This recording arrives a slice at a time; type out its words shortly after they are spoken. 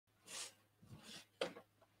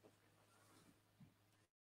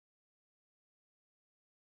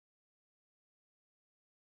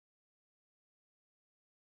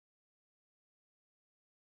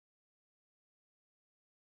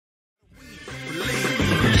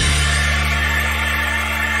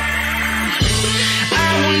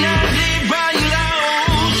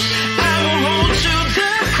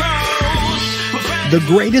The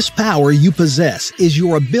greatest power you possess is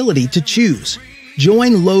your ability to choose.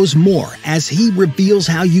 Join Lowe's Moore as he reveals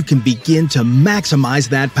how you can begin to maximize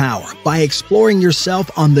that power by exploring yourself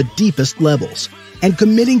on the deepest levels and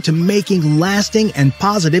committing to making lasting and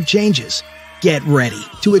positive changes. Get ready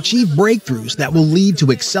to achieve breakthroughs that will lead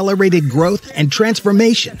to accelerated growth and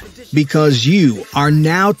transformation, because you are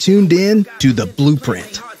now tuned in to The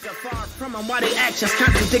Blueprint. Why they actions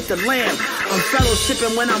contradict the lamb. I'm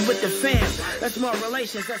fellowshipping when I'm with the fam. That's more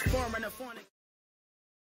relations, that's forming a phonic.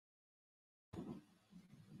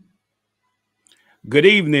 Good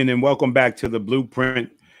evening and welcome back to the Blueprint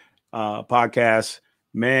podcast.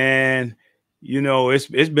 Man, you know, it's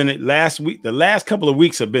been last week. The last couple of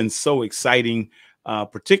weeks have been so exciting,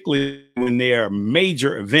 particularly when there are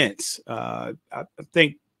major events. I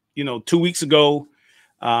think, 2 weeks ago,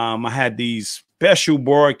 I had these special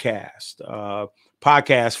broadcast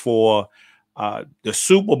podcast for the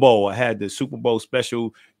Super Bowl. I had the Super Bowl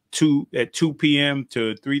special at 2 p.m.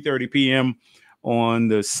 to 3:30 p.m. on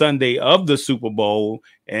the Sunday of the Super Bowl.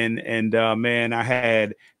 And man, I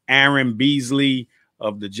had Aaron Beasley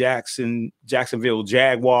of the Jacksonville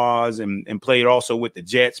Jaguars and played also with the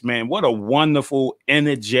Jets. Man, what a wonderful,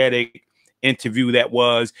 energetic interview that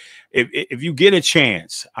was. If you get a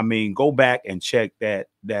chance, I mean, go back and check that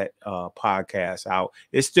podcast out.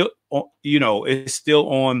 It's still, it's still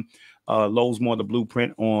on Lowe's Moore, The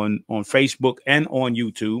Blueprint on Facebook and on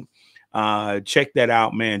YouTube. Check that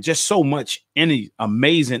out, man. Just so much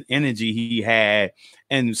amazing energy he had,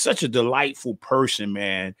 and such a delightful person,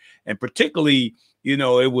 man. And particularly,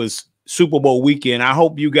 it was Super Bowl weekend. I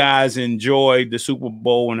hope you guys enjoyed the Super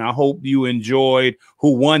Bowl, and I hope you enjoyed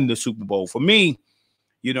who won the Super Bowl. For me,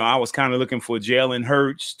 I was kind of looking for Jalen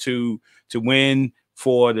Hurts to win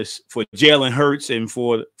for Jalen Hurts and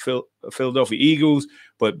for the Philadelphia Eagles.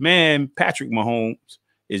 But man, Patrick Mahomes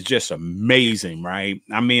is just amazing, right?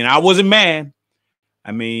 I mean, I wasn't mad.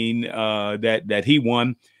 I mean, that he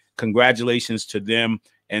won. Congratulations to them.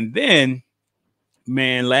 And then,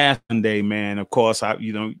 man, last Sunday, man, of course,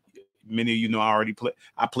 many of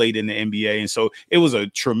I played in the NBA. And so it was a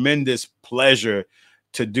tremendous pleasure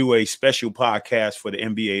to do a special podcast for the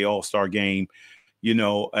NBA All-Star game. We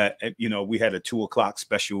had a 2:00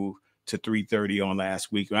 special to 3:30 on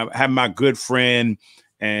last week. I had my good friend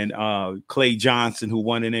and Klay Johnson, who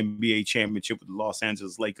won an NBA championship with the Los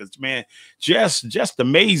Angeles Lakers. Man, just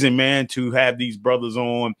amazing, man, to have these brothers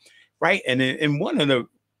on, right? And in one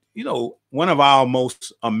of our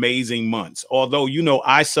most amazing months, although,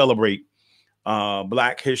 I celebrate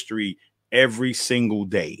Black History every single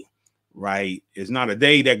day, right? It's not a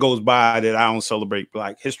day that goes by that I don't celebrate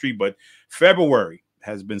Black History, but February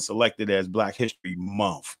has been selected as Black History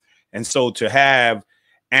Month. And so to have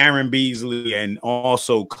Aaron Beasley and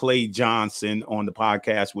also Klay Johnson on the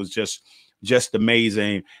podcast was just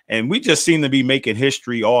amazing. And we just seem to be making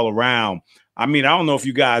history all around. I mean, I don't know if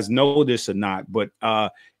you guys know this or not, but,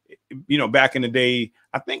 back in the day,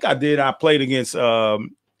 I think I played against,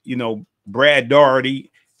 Brad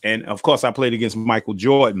Daugherty. And of course I played against Michael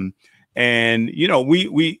Jordan. And,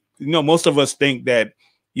 we most of us think that,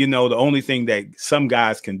 the only thing that some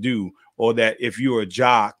guys can do, or that if you're a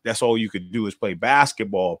jock, that's all you could do is play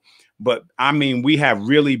basketball. But I mean, we have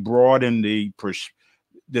really broadened the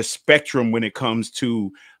spectrum when it comes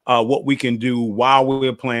to what we can do while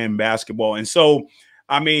we're playing basketball. And so,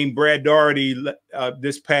 I mean, Brad Daugherty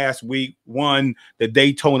this past week won the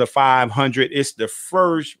Daytona 500. It's the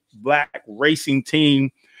first Black racing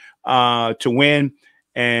team to win.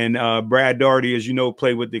 And Brad Daugherty, as you know,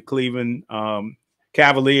 played with the Cleveland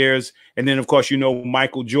Cavaliers. And then, of course,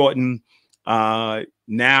 Michael Jordan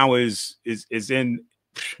now is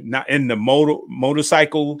not in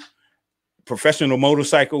the professional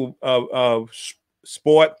motorcycle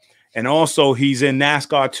sport. And also he's in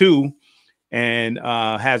NASCAR too, and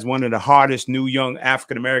has one of the hardest new young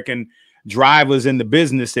African-American drivers in the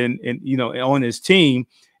business and on his team.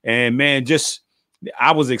 And man,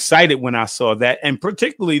 I was excited when I saw that. And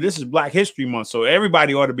particularly this is Black History Month. So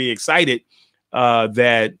everybody ought to be excited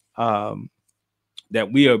that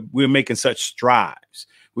we're making such strides.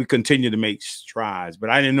 We continue to make strides. But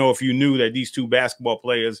I didn't know if you knew that these two basketball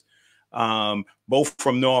players, both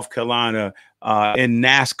from North Carolina, in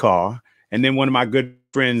NASCAR, and then one of my good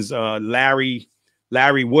friends, Larry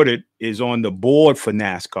Woodard, is on the board for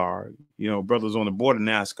NASCAR. Brothers on the board of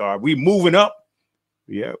NASCAR. We moving up.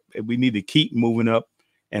 Yeah, we need to keep moving up,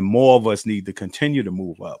 and more of us need to continue to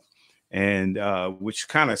move up. And which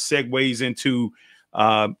kind of segues into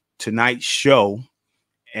tonight's show,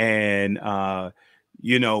 and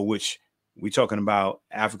which we're talking about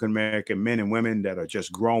African-American men and women that are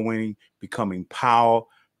just growing, becoming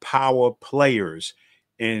power players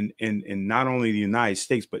in not only the United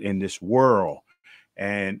States, but in this world.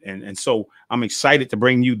 And so I'm excited to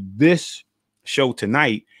bring you this show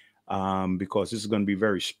tonight, because this is going to be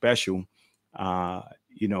very special,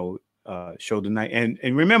 show tonight. And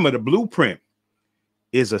remember, the blueprint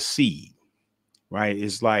is a seed, right?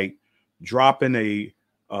 It's like dropping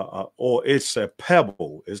or it's a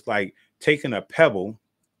pebble. It's like taking a pebble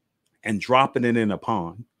and dropping it in a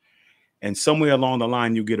pond, and somewhere along the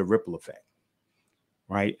line you get a ripple effect,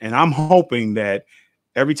 right? And I'm hoping that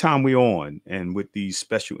every time we're on, and with these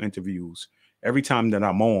special interviews, every time that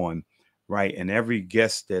I'm on, right, and every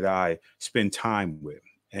guest that I spend time with,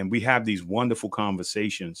 and we have these wonderful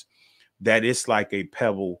conversations, that it's like a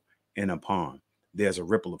pebble in a pond. There's a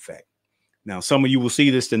ripple effect. Now, some of you will see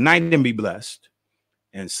this tonight and be blessed,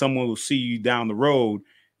 and someone will see you down the road.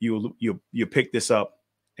 You'll pick this up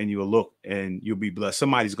and you'll look and you'll be blessed.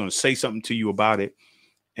 Somebody's going to say something to you about it,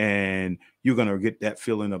 and you're going to get that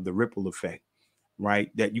feeling of the ripple effect,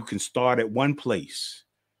 right? That you can start at one place,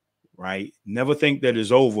 right? Never think that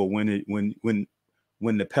it's over when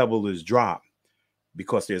the pebble is dropped,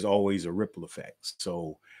 because there's always a ripple effect.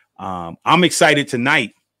 So I'm excited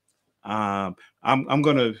tonight. I'm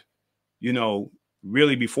going to,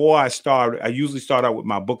 really, before I start, I usually start out with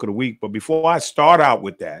my book of the week, but before I start out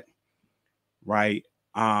with that, right,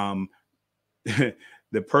 the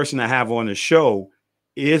person I have on the show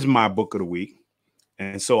is my book of the week.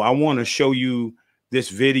 And so I want to show you this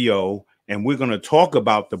video, and we're going to talk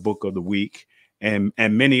about the book of the week and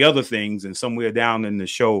many other things. And somewhere down in the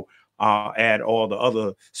show, I'll add all the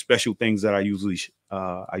other special things that I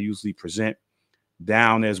usually present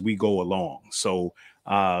down as we go along. So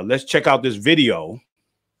let's check out this video,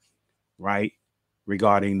 right,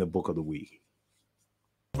 regarding the book of the week.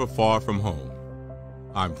 Far from home.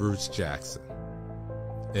 I'm Bruce Jackson,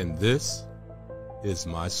 and this is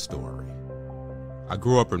my story. I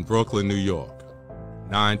grew up in Brooklyn, New York.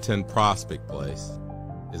 910 Prospect Place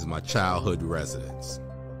is my childhood residence.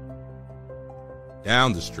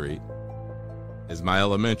 Down the street is my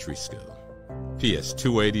elementary school, PS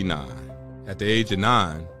 289. At the age of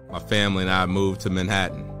 9, my family and I moved to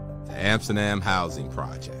Manhattan, to Amsterdam housing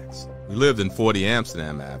projects. We lived in 40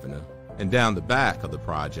 Amsterdam Avenue, and down the back of the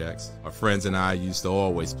projects, our friends and I used to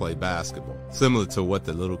always play basketball, similar to what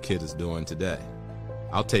the little kid is doing today.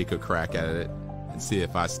 I'll take a crack at it and see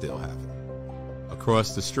if I still have it.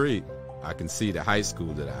 Across the street, I can see the high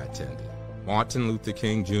school that I attended, Martin Luther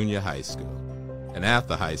King Jr. High School. And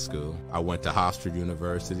after high school, I went to Hofstra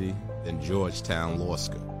University, then Georgetown Law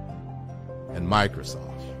School. And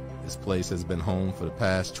Microsoft, this place has been home for the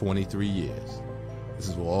past 23 years. This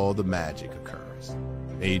is where all the magic occurs.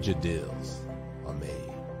 Major deals are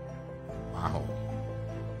made. My home.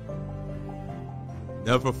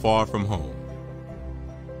 Never far from home.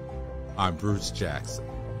 I'm Bruce Jackson,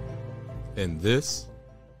 and this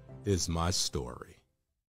is my story.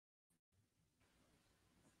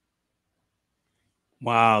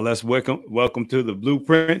 Wow, let's welcome to the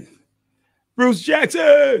Blueprint, Bruce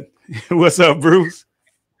Jackson. What's up, Bruce?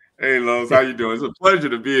 Hey, Lowe's, how you doing? It's a pleasure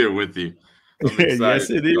to be here with you. I'm excited yes,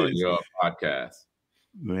 it to join is. your podcast.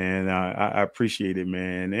 Man, I appreciate it,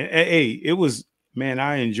 man. Hey, it was, man,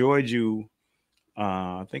 I enjoyed you.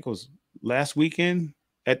 I think it was last weekend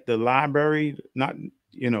at the library, not,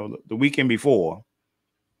 the weekend before.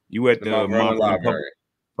 You were at the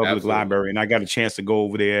Public Library, and I got a chance to go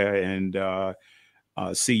over there and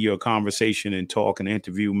see your conversation and talk and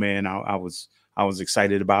interview. Man, I was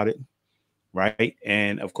excited about it, right?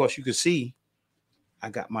 And of course, you could see I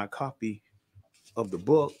got my copy of the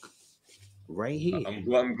book right here.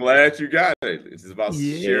 I'm glad you got it. It's about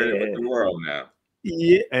sharing it with the world now.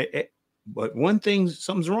 Yeah, but one thing,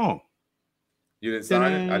 something's wrong. You didn't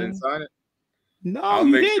sign it? I didn't sign it? No, I'll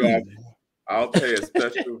you make didn't. sure I'll pay a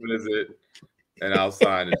special visit, and I'll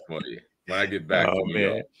sign it for you when I get back to New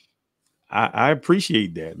York. I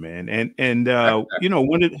appreciate that, man. And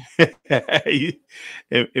one of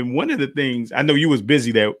one of the things, I know you was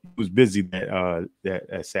busy that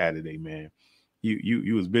Saturday, man.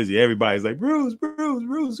 You was busy. Everybody's like, Bruce,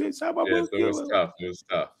 it's about Bruce. It was tough. It was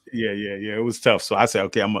tough. Yeah. It was tough. So I said,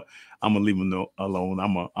 okay, I'm gonna leave him alone.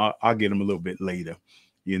 I'll get him a little bit later,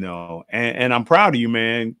 and I'm proud of you,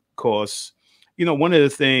 man, because one of the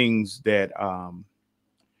things that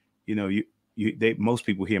most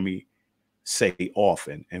people hear me say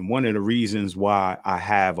often, and one of the reasons why I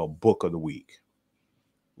have a book of the week,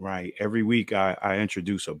 right? Every week I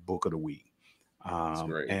introduce a book of the week,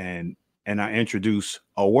 and I introduce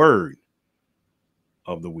a word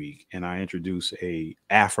of the week, and I introduce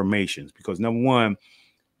affirmations, because number one,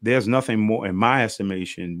 there's nothing more, in my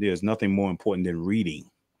estimation, there's nothing more important than reading,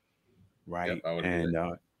 right? Yep, I would And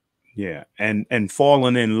agree. yeah, and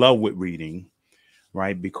falling in love with reading,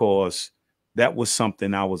 right? Because that was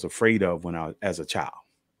something I was afraid of when I as a child.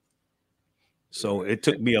 So Right. it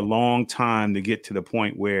took me a long time to get to the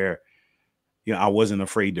point where, I wasn't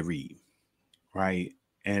afraid to read, right?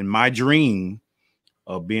 And my dream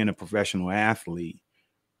of being a professional athlete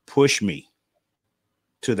pushed me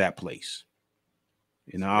to that place.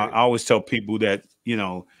 It's I great. always tell people that,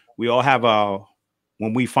 we all have our,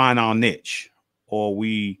 when we find our niche or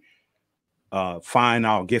we find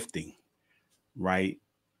our gifting, right?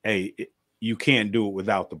 Hey, you can't do it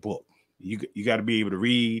without the book. You got to be able to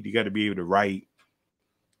read. You got to be able to write.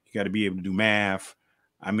 You got to be able to do math.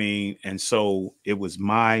 I mean, and so it was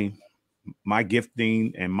my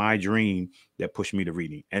gifting and my dream that pushed me to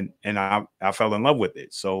reading, and I fell in love with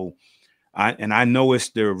it. So I know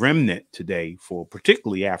it's the remnant today for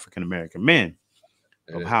particularly African American men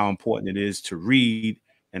It of how is. important it is to read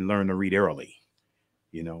and learn to read early.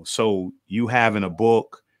 So you having a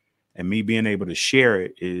book and me being able to share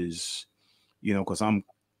it is, because I'm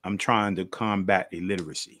trying to combat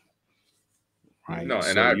illiteracy, right? No, and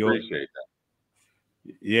So I you're appreciate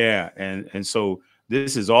yeah, and so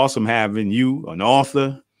this is awesome having you, an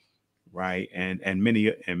author, right, and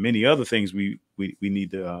many other things we need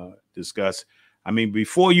to discuss. I mean,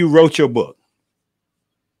 before you wrote your book,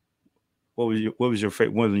 what was your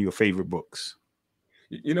one of your favorite books?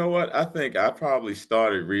 You know what? I think I probably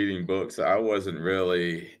started reading books. I wasn't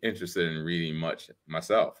really interested in reading much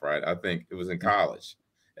myself, right? I think it was in college.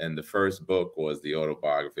 And the first book was the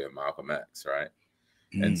autobiography of Malcolm X, right?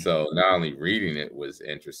 And Mm. so not only reading it was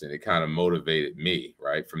interesting, it kind of motivated me,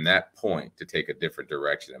 right, from that point to take a different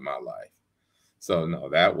direction in my life. So no,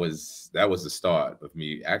 that was the start of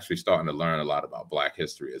me actually starting to learn a lot about Black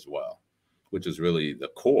history as well, which is really the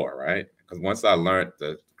core, right? Because once I learned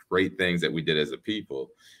the great things that we did as a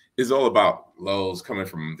people, it's all about Lowe's coming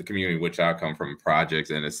from the community which I come from, projects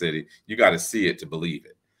in the city. You got to see it to believe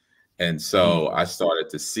it. And Mm. so I started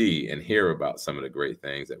to see and hear about some of the great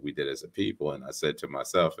things that we did as a people. And I said to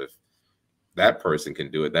myself, if that person can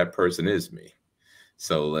do it, that person is me.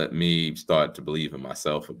 So let me start to believe in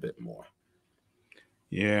myself a bit more.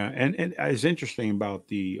 Yeah, and it's interesting about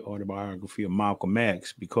the autobiography of Malcolm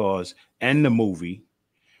X because and the movie,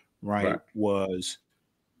 right, Right. was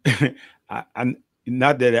I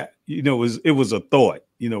not that it was a thought,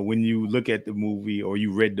 when you look at the movie or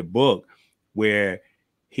you read the book where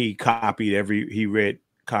he copied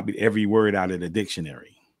every word out of the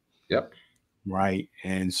dictionary, Yep. right?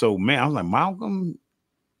 And so man, I was like, Malcolm,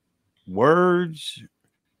 words,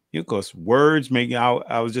 because words make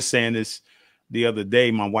I was just saying this the other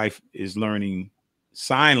day. My wife is learning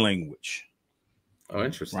sign language, Oh,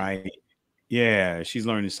 interesting. right? Yeah, she's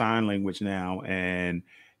learning sign language now, and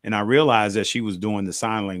I realized that she was doing the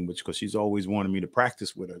sign language because she's always wanted me to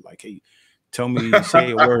practice with her. Like, hey, tell me,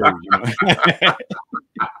 say a word,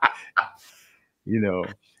 you know.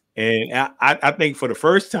 And I think for the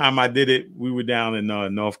first time I did it, we were down in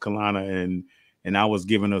North Carolina, and I was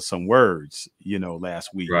giving her some words,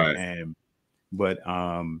 last week, Right. and but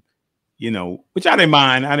which I didn't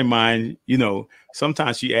mind. I didn't mind,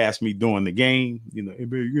 sometimes she asked me during the game, hey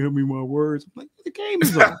baby, you help me with my words. I'm like, the game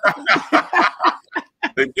is on.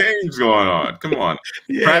 The game's going on. Come on.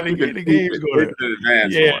 Yeah, Practice and the keep game's it. going Hit on. the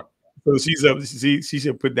advance Yeah. horn. So she's up. She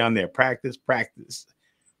should put down there, practice, practice.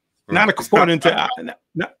 Not Right. according to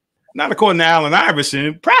not according to Allen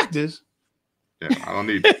Iverson. Practice. Yeah, I don't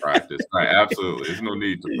need to practice. Right, absolutely. There's no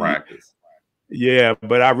need to practice. Yeah,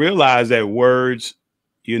 but I realized that words,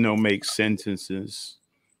 make sentences,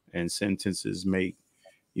 and sentences make,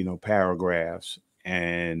 paragraphs,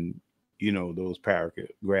 and those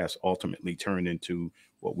paragraphs ultimately turn into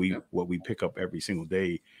what we Yep. what we pick up every single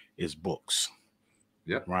day is books,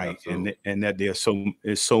 Yep. right? Absolutely. And that there's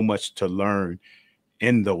so much to learn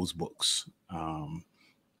in those books. And,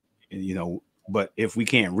 but if we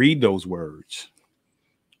can't read those words,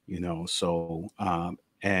 and so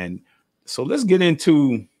let's get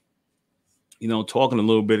into, talking a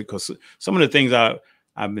little bit, because some of the things I've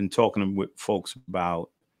been talking with folks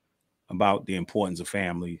about the importance of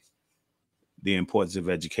family, the importance of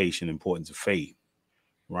education, importance of faith,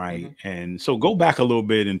 right? Mhm. And so go back a little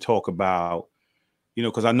bit and talk about,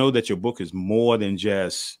 because I know that your book is more than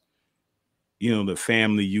just, the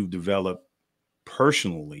family you've developed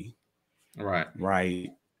personally, Right.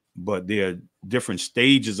 right? But there are different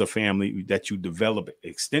stages of family that you develop,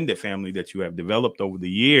 extended family that you have developed over the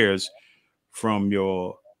years from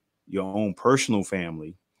your own personal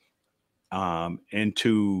family,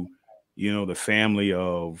 into, the family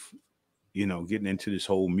of, getting into this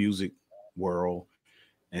whole music world,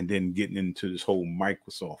 and then getting into this whole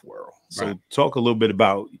Microsoft world. So Right. talk a little bit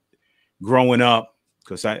about growing up,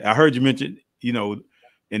 because I heard you mention, you know,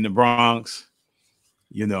 in the Bronx,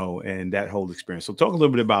 you know, and that whole experience. So talk a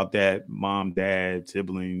little bit about that, mom, dad,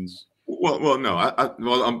 siblings. Well,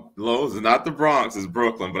 no, Lowe's is not the Bronx, it's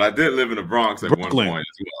Brooklyn, but I did live in the Bronx at Brooklyn. one point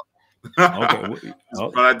as well. Okay.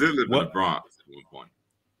 But I did live in the Bronx at one point.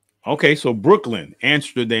 Okay, so Brooklyn,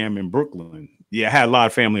 Amsterdam and Brooklyn. Yeah, I had a lot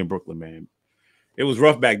of family in Brooklyn, man. It was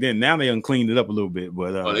rough back then. Now they done cleaned it up a little bit,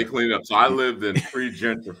 but they cleaned it up. So I lived in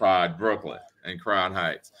pre-gentrified Brooklyn and Crown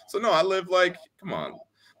Heights. So no, I lived like, come on.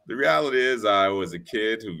 The reality is I was a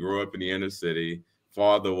kid who grew up in the inner city.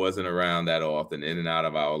 Father wasn't around that often, in and out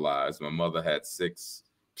of our lives. My mother had 6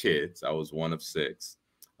 kids. I was one of 6.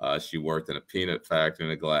 She worked in a peanut factory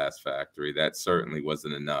and a glass factory. That certainly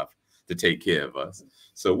wasn't enough to take care of us.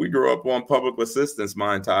 So we grew up on public assistance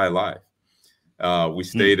my entire life. We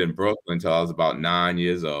stayed in Brooklyn until I was about 9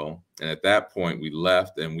 years old. And at that point, we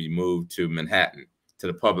left and we moved to Manhattan, to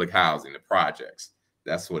the public housing, the projects.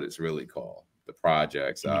 That's what it's really called, the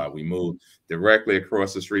projects. We moved directly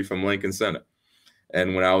across the street from Lincoln Center.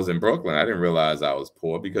 And when I was in Brooklyn, I didn't realize I was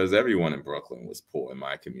poor because everyone in Brooklyn was poor in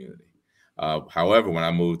my community. However, when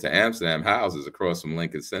I moved to Amsterdam houses across from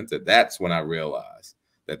Lincoln Center, that's when I realized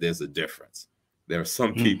that there's a difference. There are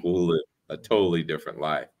some people who live a totally different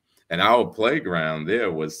life. And our playground there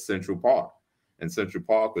was Central Park. And Central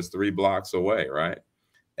Park was 3 blocks away, right?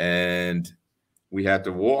 And we had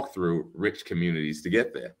to walk through rich communities to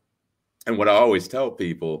get there. And what I always tell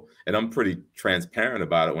people, and I'm pretty transparent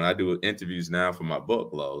about it when I do interviews now for my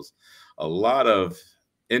book, Lowe's, a lot of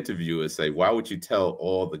interviewers say, why would you tell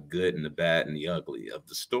all the good and the bad and the ugly of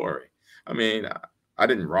the story? I mean, I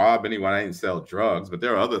didn't rob anyone. I didn't sell drugs, but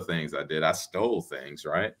there are other things I did. I stole things,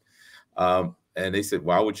 right? And they said,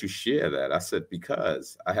 why would you share that? I said,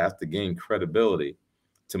 because I have to gain credibility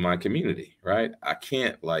to my community, right? I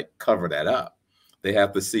can't like cover that up. They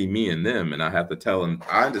have to see me and them, and I have to tell them,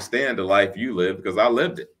 I understand the life you live because I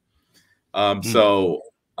lived it. So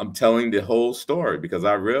I'm telling the whole story because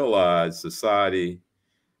I realize society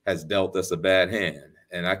has dealt us a bad hand.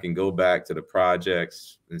 And I can go back to the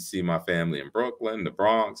projects and see my family in Brooklyn, the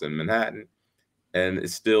Bronx, and Manhattan, and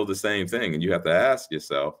it's still the same thing. And you have to ask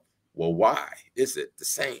yourself, well, why is it the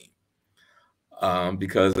same?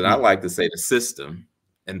 Because, and I like to say the system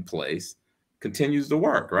in place continues to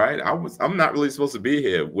work, right? I'm not really supposed to be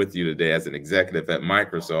here with you today as an executive at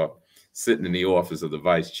Microsoft, sitting in the office of the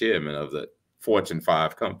vice chairman of the Fortune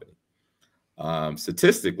 5 company.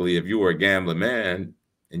 Statistically, if you were a gambling man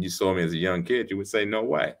and you saw me as a young kid, you would say, no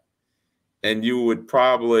way. And you would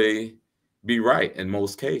probably be right in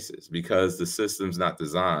most cases because the system's not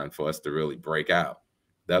designed for us to really break out.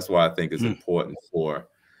 That's why I think it's important for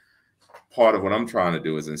part of what I'm trying to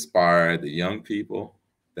do is inspire the young people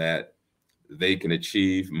that they can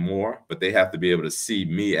achieve more, but they have to be able to see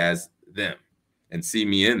me as them and see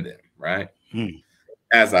me in them, right?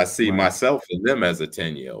 As I see myself in them as a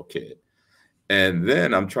 10-year-old kid. And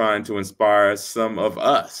then I'm trying to inspire some of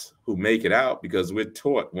us who make it out because we're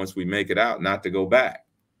taught once we make it out not to go back.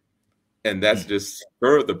 And that's just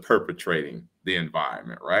further perpetrating the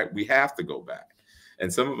environment, right? We have to go back.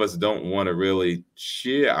 And some of us don't want to really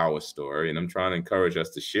share our story. And I'm trying to encourage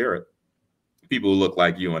us to share it. People who look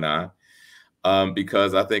like you and I,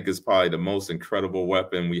 because I think it's probably the most incredible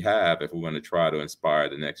weapon we have if we're going to try to inspire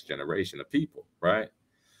the next generation of people, right?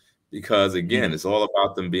 Because again, it's all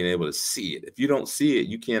about them being able to see it. If you don't see it,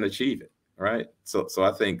 you can't achieve it, right? So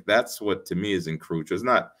I think that's what to me is crucial. It's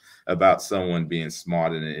not about someone being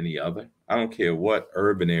smarter than any other. I don't care what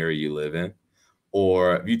urban area you live in,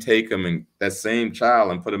 or if you take them and that same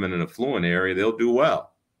child and put them in an affluent area, they'll do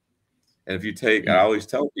well. And if you take, I always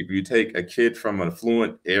tell people, you take a kid from an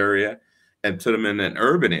affluent area and put them in an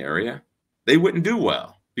urban area, they wouldn't do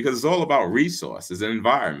well because it's all about resources and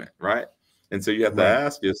environment, right? And so you have to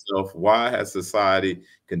ask yourself, why has society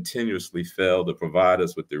continuously failed to provide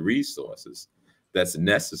us with the resources that's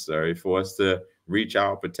necessary for us to reach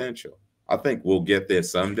our potential? I think we'll get there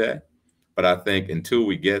someday, but I think until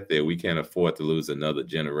we get there, we can't afford to lose another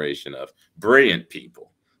generation of brilliant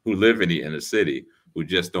people who live in the inner city who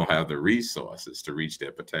just don't have the resources to reach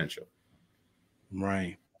their potential.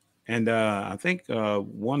 Right. And I think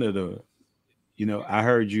one of the, I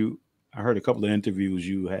heard a couple of interviews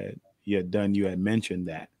you had done, you had mentioned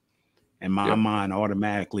that, and my mind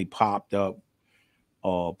automatically popped on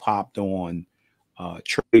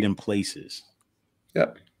Trading Places.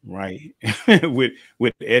 Yep. Right.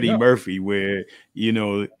 with Eddie Murphy, where,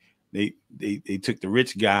 they took the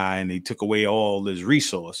rich guy and they took away all his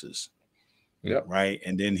resources. Yep. Right.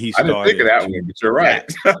 And then he I didn't think of started that one, but you're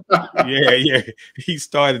right. yeah. He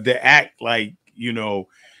started to act like, in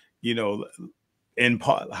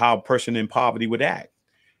how a person in poverty would act.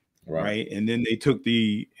 Right. And then they took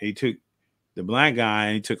the black guy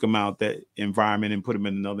and took him out that environment and put him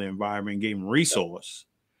in another environment and gave him resource.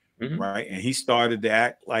 Right. And he started to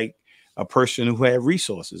act like a person who had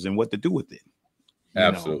resources and what to do with it.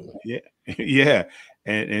 Absolutely. Yeah. Yeah.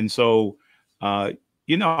 And so, I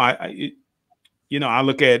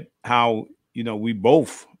look at how, we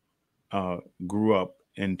both grew up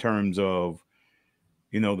in terms of,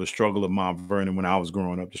 the struggle of Mount Vernon when I was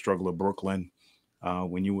growing up, the struggle of Brooklyn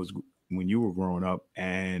when you were growing up,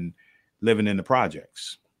 and living in the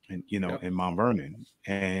projects and, in Mount Vernon.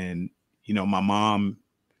 And, my mom,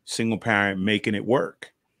 single parent, making it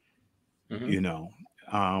work,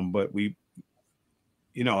 but we,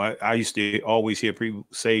 I used to always hear people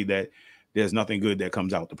say that there's nothing good that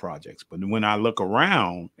comes out the projects. But when I look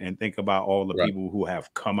around and think about all the people who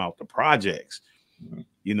have come out the projects,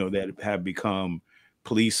 that have become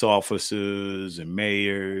police officers and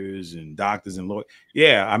mayors and doctors and lawyers.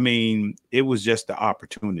 Yeah. I mean, it was just the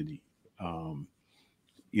opportunity,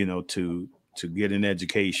 to get an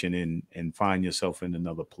education and find yourself in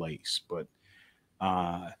another place. But,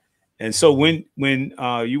 and so when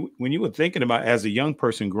you were thinking about, as a young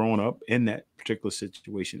person growing up in that particular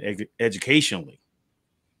situation, educationally,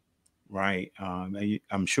 right?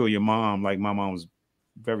 I'm sure your mom, like my mom, was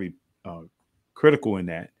very critical in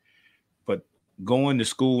that. But going to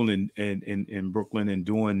school in Brooklyn and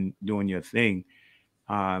doing your thing,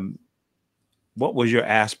 what was your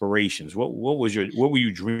aspirations? What were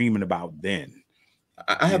you dreaming about then?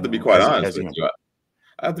 I have to be quite honest with you.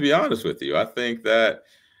 I have to be honest with you. I think that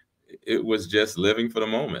it was just living for the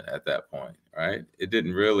moment at that point, right? It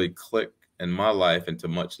didn't really click in my life until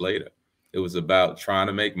much later. It was about trying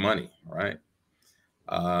to make money, right?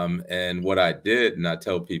 And what I did, and I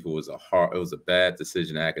tell people, it was a bad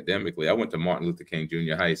decision academically. I went to Martin Luther King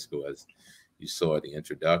Jr. High School, as you saw in the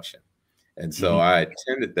introduction. And so I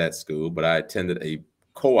attended that school, but I attended a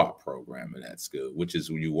co-op program in that school, which is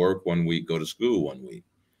when you work 1 week, go to school 1 week.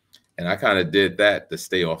 And I kind of did that to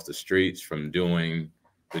stay off the streets from doing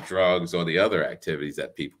the drugs or the other activities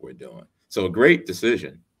that people were doing. So a great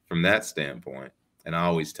decision from that standpoint. And I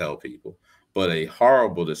always tell people, but a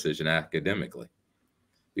horrible decision academically,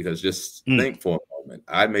 because just think for a moment.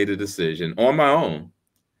 I made a decision on my own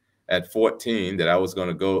at 14 that I was going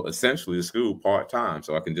to go essentially to school part-time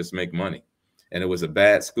so I can just make money. And it was a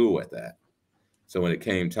bad school at that. So when it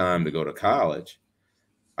came time to go to college,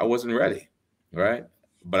 I wasn't ready, right?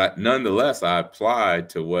 But nonetheless, I applied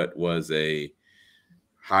to what was a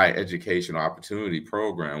high education opportunity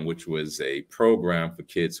program, which was a program for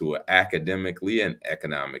kids who were academically and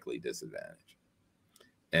economically disadvantaged.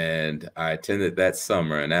 And I attended that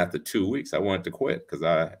summer, and after 2 weeks, I wanted to quit because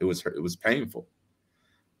it was painful.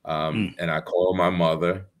 And I called my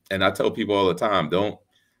mother, and I tell people all the time, don't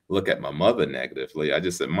look at my mother negatively. I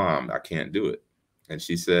just said, Mom, I can't do it. And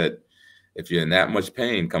she said, if you're in that much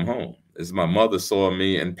pain, come home. This my mother saw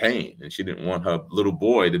me in pain, and she didn't want her little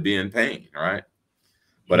boy to be in pain, right?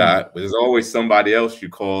 But there's always somebody else you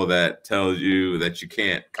call that tells you that you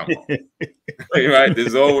can't come home. Right?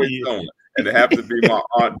 There's always someone. And it happened to be my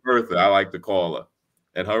Aunt Bertha, I like to call her.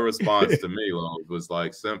 And her response to me was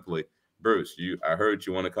like, simply, Bruce, I heard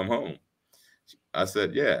you want to come home. I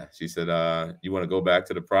said, yeah. She said, you want to go back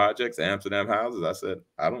to the projects, Amsterdam houses? I said,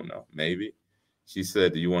 I don't know, maybe. She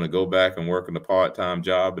said, do you want to go back and work in a part-time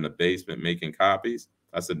job in a basement making copies?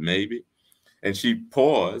 I said, maybe. And she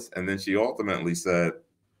paused, and then she ultimately said,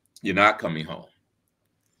 you're not coming home.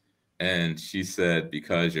 And she said,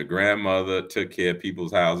 because your grandmother took care of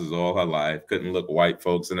people's houses all her life, couldn't look white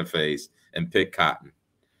folks in the face and pick cotton.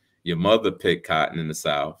 Your mother picked cotton in the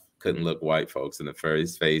South, couldn't look white folks in the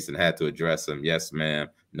face and had to address them. Yes, ma'am.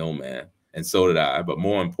 No, ma'am. And so did I. But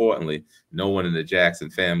more importantly, no one in the Jackson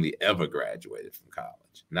family ever graduated from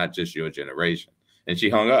college, not just your generation. And she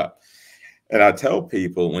hung up. And I tell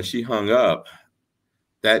people when she hung up,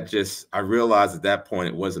 I realized at that point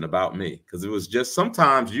it wasn't about me, because it was just,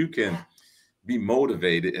 sometimes you can be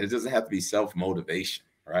motivated and it doesn't have to be self-motivation,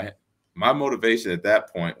 right? My motivation at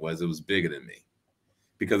that point was it was bigger than me,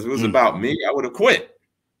 because if it was about me, I would have quit.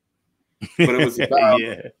 But it was about,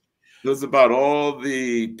 it was about all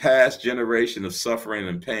the past generation of suffering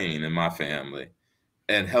and pain in my family,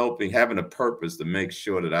 and having a purpose to make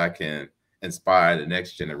sure that I can inspire the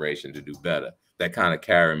next generation to do better. That kind of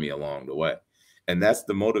carried me along the way. And that's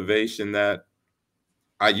the motivation that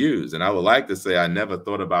I use. And I would like to say I never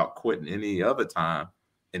thought about quitting any other time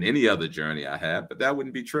in any other journey I had, but that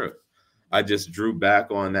wouldn't be true. I just drew back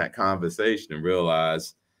on that conversation and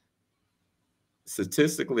realized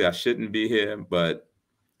statistically I shouldn't be here, but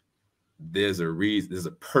there's a reason, there's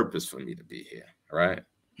a purpose for me to be here, right?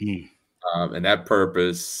 And that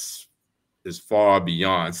purpose is far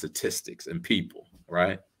beyond statistics and people,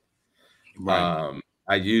 right?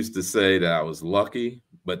 I used to say that I was lucky,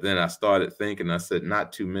 but then I started thinking, I said,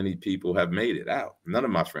 not too many people have made it out. None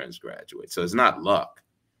of my friends graduate. So it's not luck.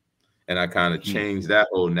 And I kind of changed that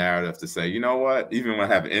whole narrative to say, you know what? Even when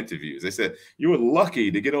I have interviews, they said, you were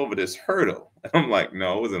lucky to get over this hurdle. And I'm like,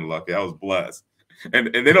 no, I wasn't lucky. I was blessed. And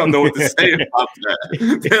they don't know what to say about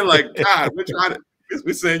that. They're like, God,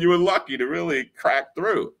 we're saying you were lucky to really crack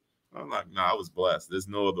through. I'm like, no, I was blessed. There's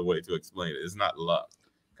no other way to explain it. It's not luck.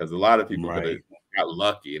 Because a lot of people got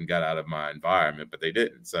lucky and got out of my environment, but they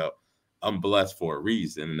didn't. So I'm blessed for a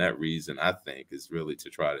reason. And that reason, I think, is really to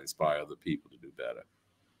try to inspire other people to do better.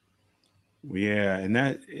 Yeah. And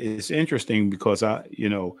that is interesting because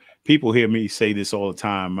people hear me say this all the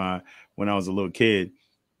time. When I was a little kid,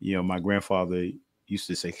 my grandfather used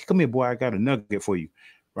to say, come here, boy, I got a nugget for you.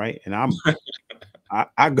 Right. And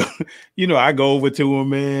I go, I go over to him,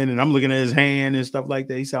 man, and I'm looking at his hand and stuff like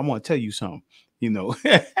that. He said, I want to tell you something, and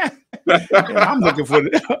I'm looking for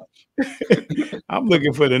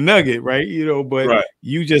the nugget, right? But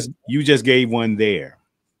you just gave one there.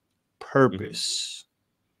 Purpose.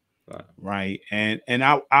 Right. And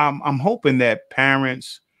I'm hoping that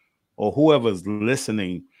parents or whoever's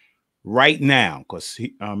listening right now, because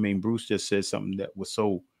Bruce just said something that was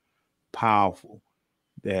so powerful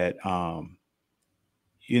that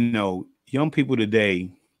young people today,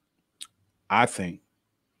 I think,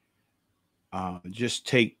 just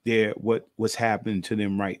take what's happening to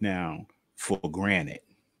them right now for granted,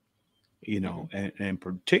 and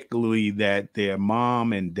particularly that their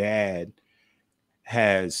mom and dad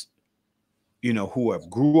has, who have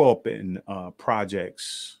grew up in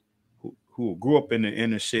projects, who grew up in the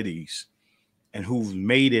inner cities and who've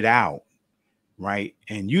made it out. Right.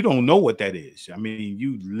 And you don't know what that is. I mean,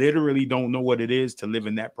 you literally don't know what it is to live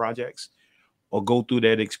in that projects or go through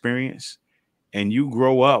that experience. And you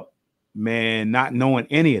grow up, man, not knowing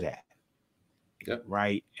any of that. Yep.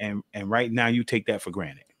 Right. And right now you take that for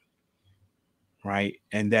granted. Right.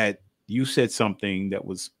 And that you said something that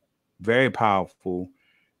was very powerful,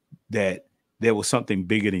 that there was something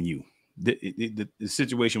bigger than you. The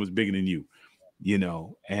situation was bigger than you,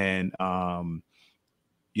 and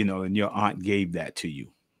and your aunt gave that to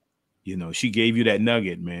you. She gave you that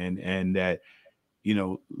nugget, man. And that,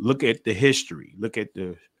 look at the history, look at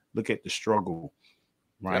the struggle.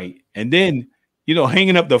 Right. Yep. And then,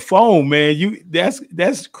 hanging up the phone, man,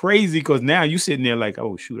 that's crazy. Because now you sitting there like,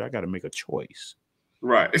 oh shoot, I got to make a choice.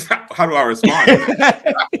 Right. How do I respond to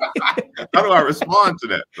that? How do I respond to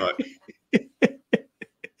that?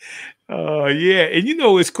 Yeah. And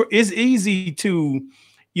it's easy to,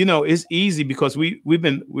 it's easy because we were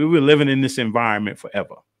living in this environment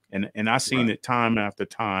forever. And I've seen it time after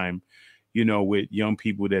time, with young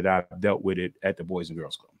people that I've dealt with it at the Boys and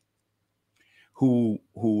Girls Club, who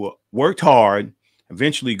worked hard,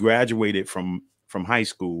 eventually graduated from high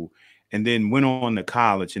school, and then went on to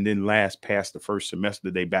college, and then passed the first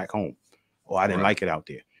semester they back home. Oh, I didn't like it out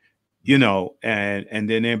there, and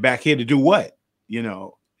then they're back here to do what,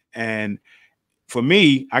 and for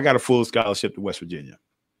me, I got a full scholarship to West Virginia.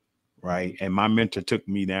 Right. And my mentor took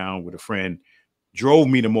me down with a friend, drove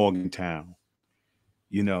me to Morgantown,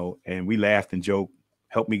 and we laughed and joked,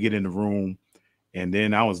 helped me get in the room. And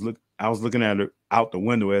then I was looking at it out the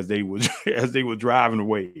window as they were driving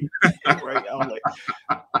away. Right. I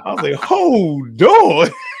was like, hold on.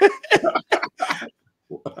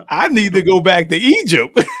 I need to go back to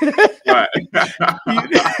Egypt. Right.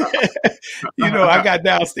 I got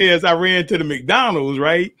downstairs, I ran to the McDonald's,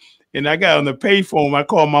 right? And I got on the payphone. I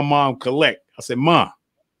called my mom, collect. I said, Mom,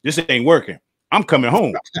 this ain't working. I'm coming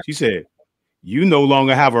home. She said, you no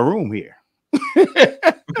longer have a room here.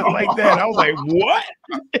 Like that. I was like, what?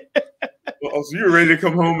 Oh, so you're ready to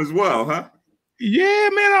come home as well, huh? Yeah,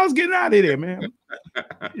 man. I was getting out of there, man.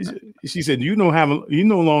 She said, you no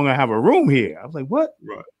longer have a room here. I was like, what?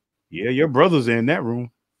 Right. Yeah, your brother's in that room.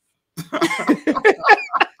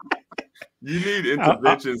 You need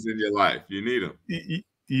interventions in your life. You need them.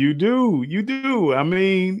 You do. I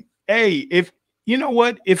mean, hey, if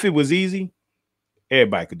it was easy,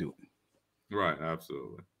 everybody could do it. Right.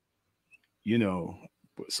 Absolutely.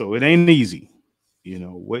 So it ain't easy.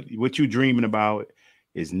 What you're dreaming about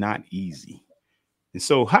is not easy. And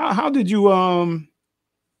so how did you, how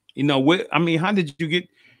did you get,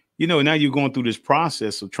 now you're going through this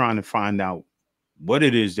process of trying to find out what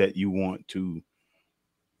it is that you want to,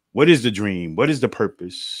 what is the dream? What is the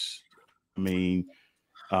purpose? mean,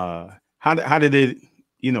 how did it,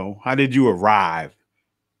 how did you arrive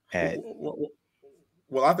at?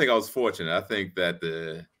 Well, I think I was fortunate. I think that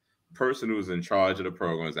the person who was in charge of the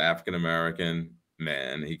program was an African-American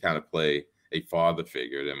man. He kind of played a father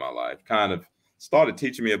figure in my life, kind of started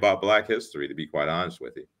teaching me about Black history, to be quite honest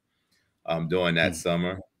with you, during that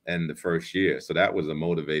summer and the first year. So that was a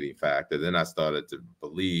motivating factor. Then I started to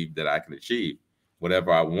believe that I can achieve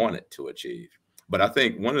whatever I wanted to achieve. But I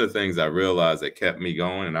think one of the things I realized that kept me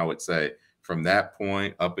going, and I would say from that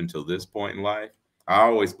point up until this point in life, I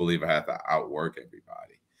always believe I have to outwork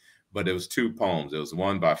everybody. But there was two poems. There was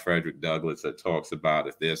one by Frederick Douglass that talks about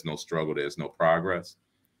if there's no struggle, there's no progress.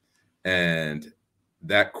 And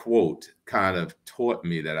that quote kind of taught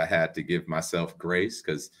me that I had to give myself grace,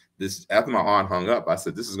 because this, after my aunt hung up, I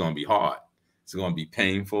said, this is going to be hard. It's going to be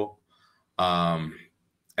painful.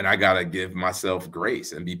 And I got to give myself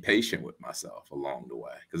grace and be patient with myself along the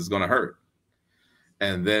way, because it's going to hurt.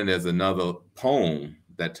 And then there's another poem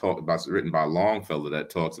that written by Longfellow,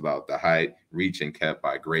 that talks about the height reached and kept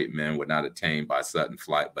by great men were not attained by sudden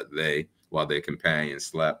flight, but they, while their companions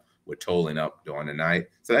slept, were toiling up during the night.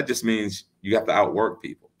 So that just means you have to outwork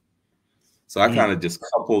people. So I kind of just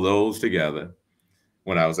coupled those together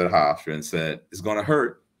when I was at Hofstra and said, it's going to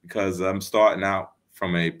hurt because I'm starting out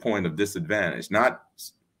from a point of disadvantage, not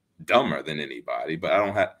dumber than anybody, but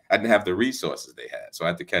I didn't have the resources they had. So I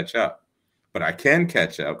had to catch up. But I can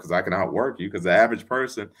catch up because I can outwork you, because the average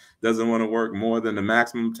person doesn't want to work more than the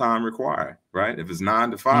maximum time required, right? If it's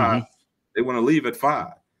 9 to 5, they want to leave at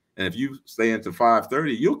 5. And if you stay into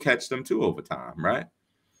 5:30, you'll catch them too over time, right?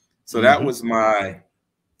 So that was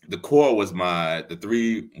the core was the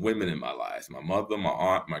three women in my life, my mother, my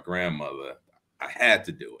aunt, my grandmother. I had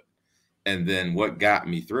to do it. And then what got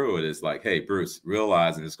me through it is like, hey, Bruce,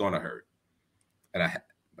 realizing it's going to hurt. But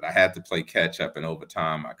I had to play catch up, and over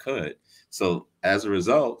time I could. So as a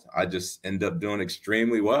result, I just ended up doing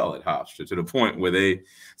extremely well at Hofstra, to the point where they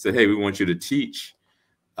said, hey, we want you to teach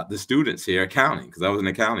the students here accounting, because I was an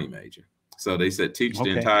accounting major. So they said, teach the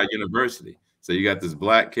entire university. So you got this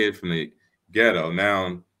Black kid from the ghetto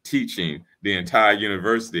now teaching the entire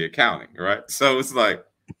university accounting, right? So it's like,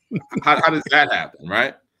 how does that happen,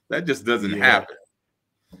 right? That just doesn't happen.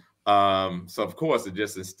 So of course, it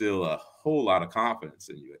just instilled a whole lot of confidence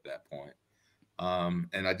in you at that point.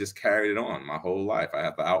 And I just carried it on my whole life. I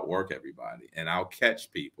have to outwork everybody, and I'll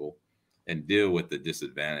catch people and deal with the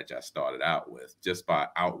disadvantage I started out with just by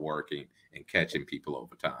outworking and catching people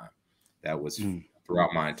over time. That was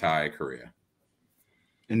throughout my entire career.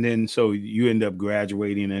 And then, so you end up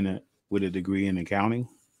graduating with a degree in accounting?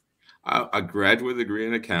 I graduated with a degree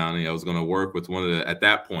in accounting. I was going to work with one of the, at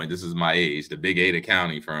that point, this is my age, the big 8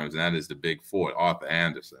 accounting firms, and that is the big 4, Arthur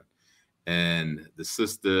Anderson. And the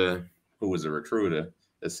sister, who was a recruiter,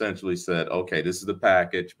 essentially said, okay, this is the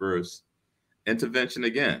package, Bruce. Intervention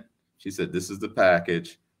again. She said, this is the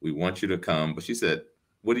package. We want you to come. But she said,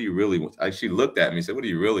 what do you really want? She looked at me and said, what do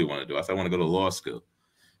you really want to do? I said, I want to go to law school.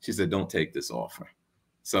 She said, don't take this offer.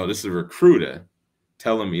 So this is a recruiter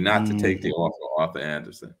telling me not to take the offer of Arthur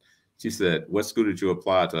Anderson. She said, what school did you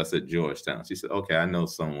apply to? I said, Georgetown. She said, okay, I know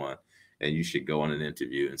someone, and you should go on an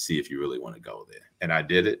interview and see if you really want to go there. And I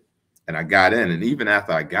did it, and I got in. And even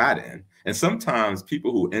after I got in, and sometimes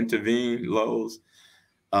people who intervene, Lowe's,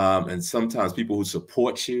 and sometimes people who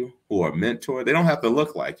support you, who are mentored, they don't have to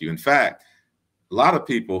look like you. In fact, a lot of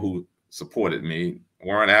people who supported me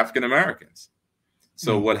weren't African Americans.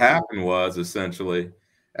 So what happened was, essentially,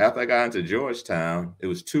 after I got into Georgetown, it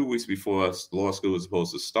was 2 weeks before law school was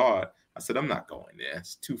supposed to start. I said, I'm not going there.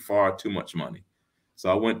 It's too far, too much money. So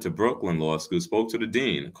I went to Brooklyn Law School, spoke to the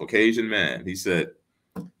dean, a Caucasian man. He said,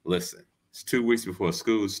 listen, it's 2 weeks before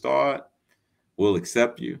school start. We'll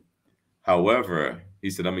accept you. However, he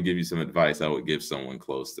said, I'm going to give you some advice I would give someone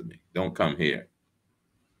close to me. Don't come here.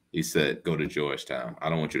 He said, go to Georgetown. I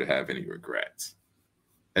don't want you to have any regrets.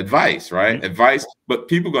 Advice, right? Advice. But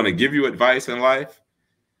people are going to give you advice in life.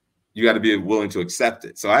 You got to be willing to accept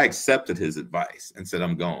it. So I accepted his advice and said,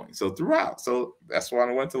 I'm going. So throughout, so that's why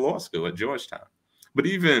I went to law school at Georgetown. But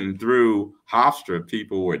even through Hofstra,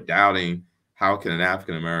 people were doubting, how can an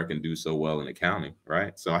African-American do so well in accounting,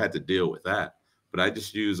 right? So I had to deal with that. But I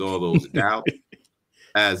just used all those doubts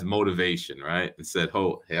as motivation, right? And said,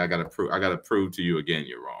 oh, hey, I got to prove to you again,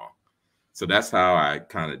 you're wrong. So that's how I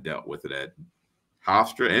kind of dealt with it at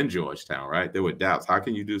Hofstra and Georgetown, right? There were doubts. How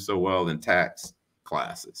can you do so well in tax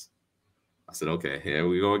classes? I said, okay, here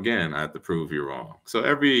we go again. I have to prove you wrong. So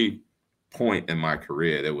every point in my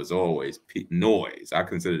career, there was always noise. I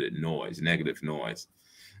considered it noise, negative noise,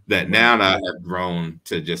 that now I have grown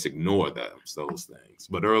to just ignore those things.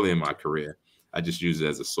 But early in my career, I just use it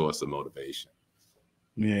as a source of motivation.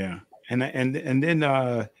 Yeah. And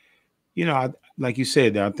then, you know, like you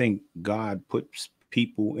said, I think God puts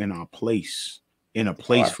people in a place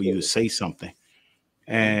for you to say something.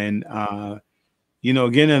 And, you know,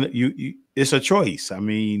 again, you it's a choice. I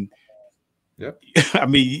mean, yep. I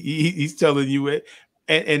mean, he's telling you it.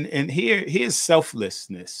 And here's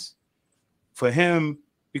selflessness for him,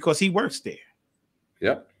 because he works there.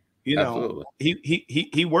 Yep. You Absolutely. know,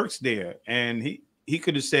 he works there, and he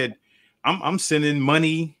could have said, I'm sending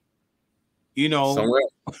money, you know, somewhere,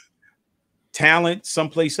 talent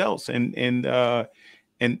someplace else. And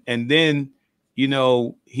then, you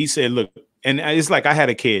know, he said, look, and it's like I had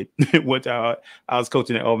a kid what I was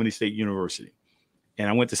coaching at Albany State University, and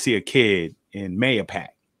I went to see a kid in Mayapack,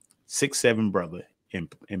 6'7" brother in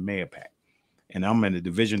Mayapack, and I'm in a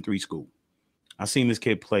Division III school. I seen this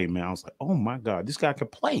kid play, man. I was like, oh my God, this guy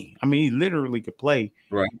could play. I mean, he literally could play.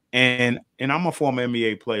 Right. And I'm a former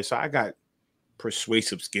NBA player, so I got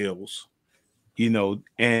persuasive skills, you know,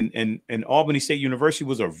 and Albany State University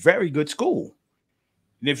was a very good school.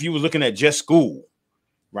 And if you were looking at just school,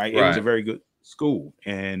 right, it was a very good school.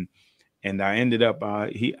 And I ended up,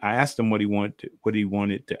 I asked him what he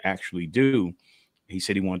wanted to actually do. He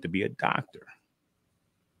said he wanted to be a doctor,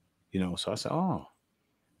 you know. So I said, oh,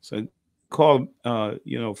 so called,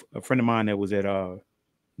 you know, a friend of mine that was at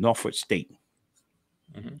Norfolk State.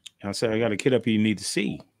 And I said, I got a kid up here you need to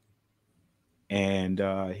see. And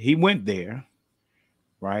he went there,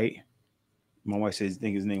 right? My wife says, I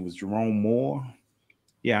think his name was Jerome Moore.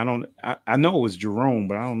 Yeah, I know it was Jerome,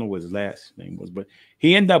 but I don't know what his last name was. But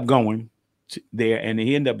he ended up going there, and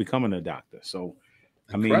he ended up becoming a doctor. So,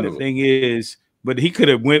 I mean, the thing is, but he could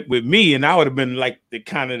have went with me, and I would have been like the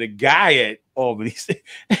kind of the guy at Albany State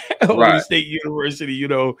University, you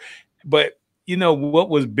know. But you know what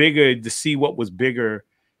was bigger, to see what was bigger,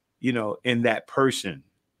 you know, in that person,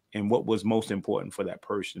 and what was most important for that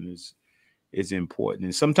person is important.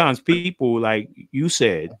 And sometimes people, like you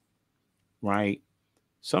said, right?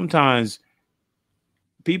 Sometimes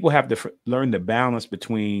people have to learn the balance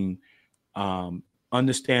between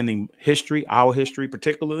understanding history, our history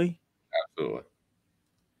particularly. Absolutely.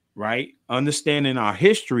 Right? Understanding our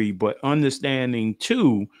history, but understanding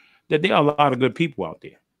too that there are a lot of good people out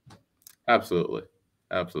there. Absolutely.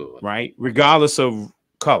 Absolutely. Right? Regardless of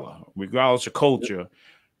color, regardless of culture.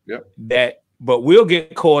 Yep. But we'll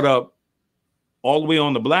get caught up all the way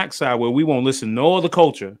on the black side where we won't listen to no other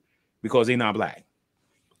culture because they're not black.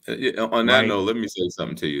 On that note, let me say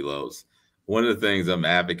something to you, Lowe's. One of the things I'm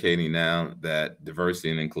advocating now, that diversity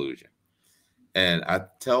and inclusion. And I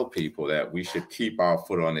tell people that we should keep our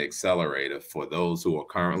foot on the accelerator for those who are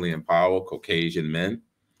currently in power, Caucasian men,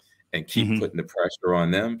 and keep putting the pressure on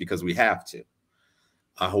them, because we have to.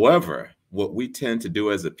 However, what we tend to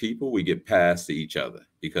do as a people, we get past to each other,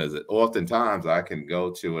 because oftentimes I can go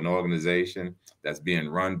to an organization that's being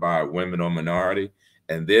run by a women or minority,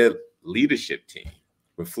 and their leadership team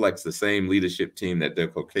reflects the same leadership team that their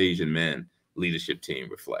Caucasian men leadership team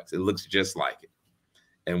reflects. It looks just like it.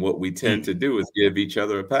 And what we tend to do is give each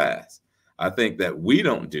other a pass. I think that we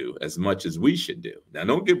don't do as much as we should do. Now,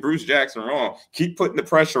 don't get Bruce Jackson wrong. Keep putting the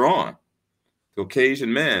pressure on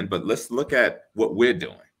Caucasian men, but let's look at what we're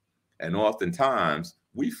doing. And oftentimes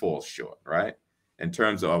we fall short, right? In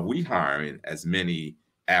terms of, are we hiring as many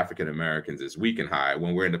African Americans as we can hire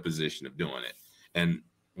when we're in a position of doing it? And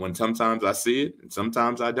when sometimes I see it and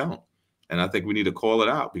sometimes I don't. And I think we need to call it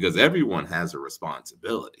out, because everyone has a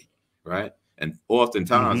responsibility, right? And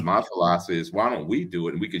oftentimes my philosophy is, why don't we do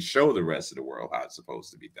it? And we can show the rest of the world how it's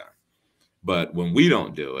supposed to be done. But when we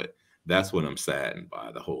don't do it, that's what I'm saddened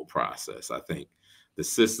by, the whole process. I think the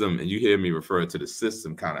system, and you hear me refer to the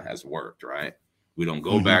system, kind of has worked, right? We don't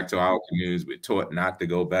go back to our communities. We're taught not to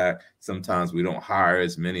go back. Sometimes we don't hire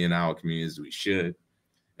as many in our communities as we should.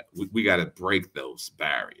 We got to break those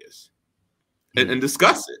barriers and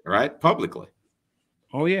discuss it, right, publicly.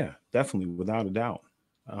 Oh, yeah, definitely, without a doubt.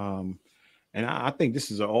 And I think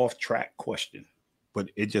this is an off-track question, but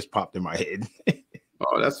it just popped in my head.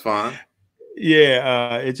 Oh, that's fine.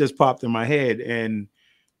 Yeah, it just popped in my head. And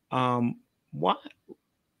why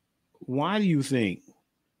do you think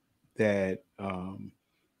that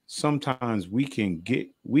sometimes we can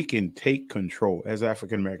take control as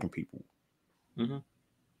African American people?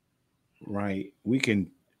 Right? We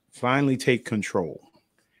can finally take control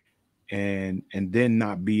and then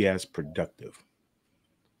not be as productive,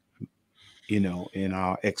 you know, in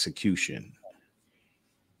our execution.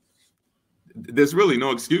 There's really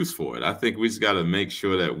no excuse for it. I think we just got to make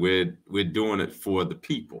sure that we're doing it for the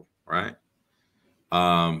people, right?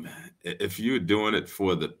 If you're doing it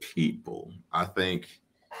for the people, I think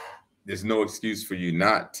there's no excuse for you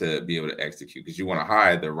not to be able to execute because you want to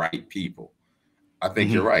hire the right people. I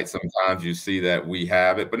think you're right. Sometimes you see that we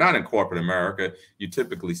have it, but not in corporate America. You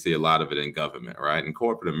typically see a lot of it in government, right? In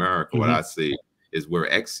corporate America, what I see is we're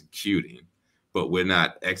executing, but we're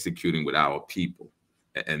not executing with our people.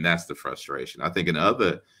 And that's the frustration. I think in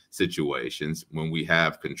other situations, when we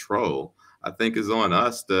have control, I think it's on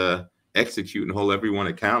us to execute and hold everyone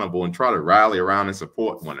accountable and try to rally around and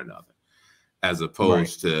support one another, as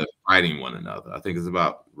opposed to fighting one another. I think it's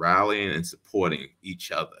about rallying and supporting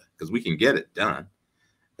each other because we can get it done.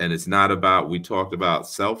 And it's not about, we talked about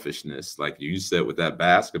selfishness, like you said with that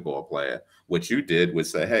basketball player. What you did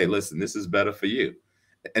was say, hey, listen, this is better for you.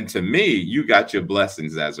 And to me, you got your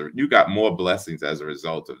blessings you got more blessings as a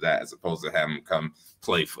result of that, as opposed to having them come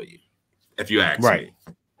play for you, if you ask me.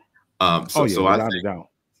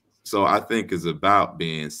 So I think it's about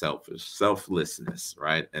being selfish, selflessness,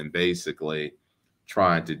 right? And basically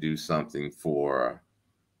trying to do something for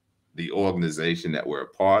the organization that we're a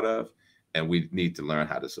part of. And we need to learn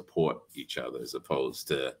how to support each other as opposed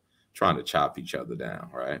to trying to chop each other down,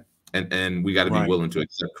 right? And we got to be willing to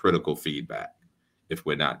accept critical feedback if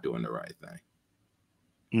we're not doing the right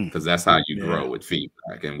thing. Because that's how you grow with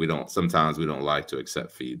feedback. And sometimes we don't like to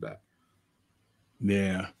accept feedback.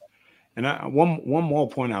 Yeah. And one more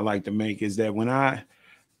point I like to make is that when I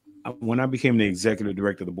became the executive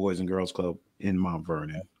director of the Boys and Girls Club in Mount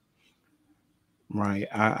Vernon, right,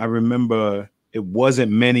 I remember it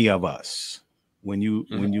wasn't many of us. When you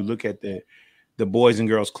look at the Boys and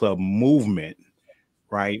Girls Club movement,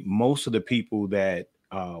 right, most of the people that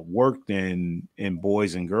worked in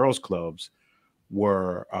Boys and Girls Clubs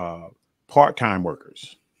were part-time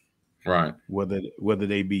workers, right? Whether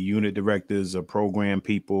they be unit directors or program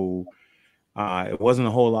people. It wasn't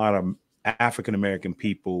a whole lot of African American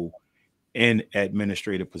people in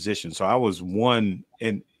administrative positions. So I was one.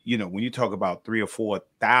 And when you talk about 3,000 or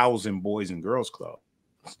 4,000 Boys and Girls Clubs,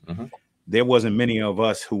 there wasn't many of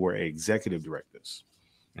us who were executive directors.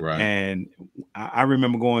 Right. And I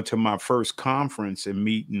remember going to my first conference and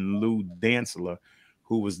meeting Lou Dantzler,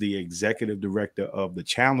 who was the executive director of the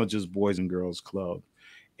Challengers Boys and Girls Club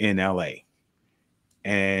in LA.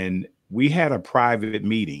 And we had a private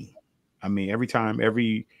meeting. I mean,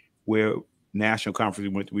 everywhere national conference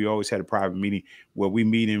we went to, we always had a private meeting where we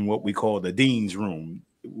meet in what we call the Dean's Room,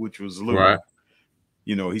 which was Lou. Right.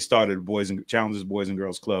 He started Challengers Boys and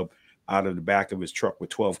Girls Club out of the back of his truck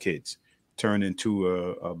with 12 kids, turned into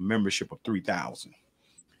a membership of 3,000.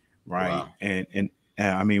 Right. Wow. And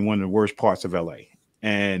I mean, one of the worst parts of LA.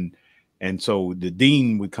 And so the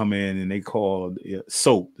dean would come in and they called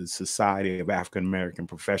SOAP, the Society of African American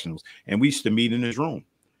Professionals. And we used to meet in his room.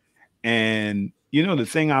 And, the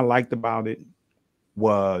thing I liked about it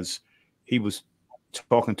was he was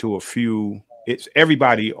talking to it's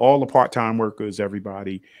everybody, all the part-time workers,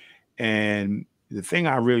 everybody. And the thing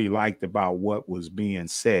I really liked about what was being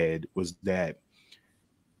said was that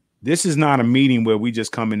this is not a meeting where we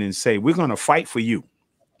just come in and say, we're going to fight for you,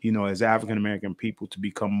 as African-American people to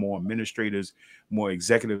become more administrators, more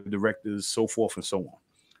executive directors, so forth and so on,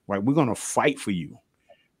 right? We're going to fight for you,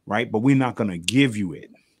 right? But we're not going to give you it.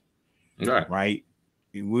 Right.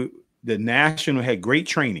 The national had great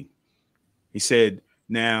training. He said,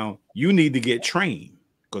 now you need to get trained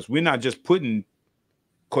because we're not just of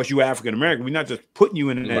course, you're African American. We're not just putting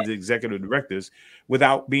you in as executive directors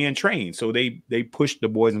without being trained. So they pushed the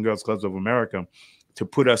Boys and Girls Clubs of America to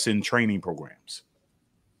put us in training programs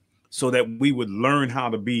so that we would learn how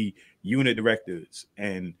to be unit directors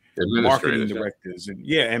and marketing directors and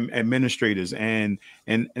administrators. And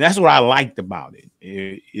that's what I liked about it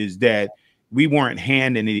is that we weren't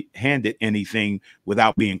handed anything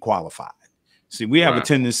without being qualified. See, we have a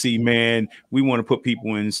tendency, man, we want to put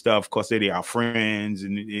people in stuff because they're our friends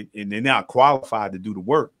and they're not qualified to do the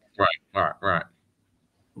work.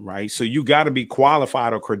 Right. So you got to be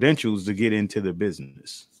qualified or credentials to get into the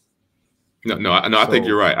business. No, I think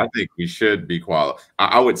you're right. I think we should be qualified.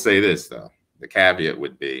 I would say this, though. The caveat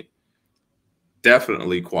would be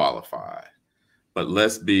definitely qualified, but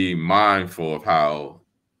let's be mindful of how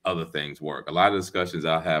other things work. A lot of discussions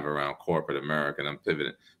I have around corporate America, and I'm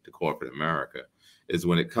pivoting to corporate America, is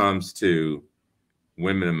when it comes to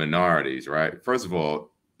women and minorities, right? First of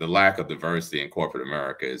all, the lack of diversity in corporate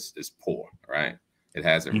America is poor, right? It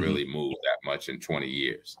hasn't really moved that much in 20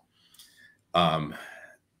 years. And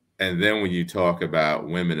then when you talk about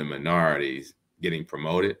women and minorities getting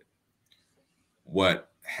promoted,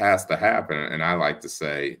 what has to happen, and I like to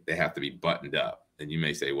say they have to be buttoned up. And you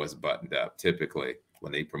may say, what's buttoned up? Typically,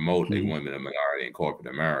 when they promote a woman and minority in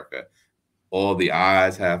corporate America, all the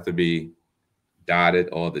I's have to be dotted,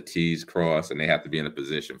 all the T's crossed, and they have to be in a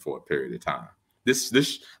position for a period of time. This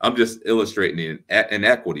I'm just illustrating the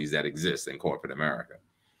inequities that exist in corporate America.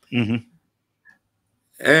 Mm-hmm.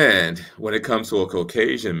 And when it comes to a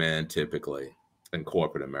Caucasian man, typically in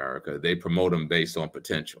corporate America, they promote them based on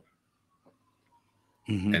potential.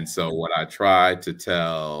 Mm-hmm. And so what I try to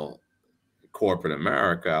tell corporate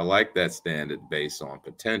America, I like that standard based on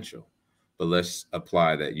potential, but let's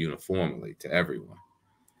apply that uniformly to everyone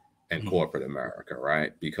in corporate America,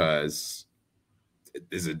 right? Because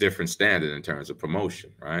there's a different standard in terms of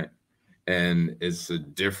promotion, right? And it's a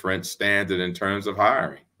different standard in terms of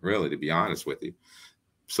hiring, really, to be honest with you.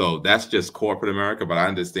 So that's just corporate America, but I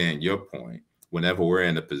understand your point. Whenever we're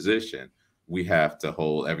in a position, we have to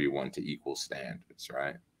hold everyone to equal standards,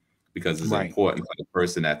 right? Because it's important for the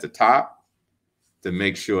person at the top to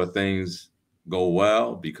make sure things go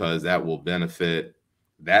well, because that will benefit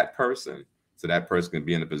that person. So that person can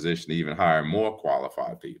be in a position to even hire more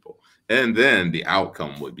qualified people. And then the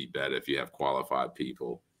outcome would be better if you have qualified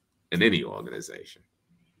people in any organization.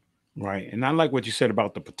 Right. And I like what you said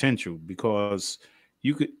about the potential, because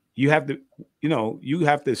you have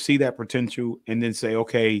to see that potential and then say,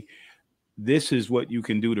 okay, this is what you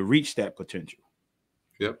can do to reach that potential.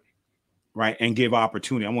 Yep. Right. And give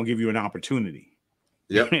opportunity. I'm going to give you an opportunity.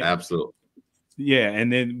 Yep. Absolutely. Yeah.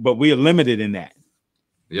 And then, but we are limited in that.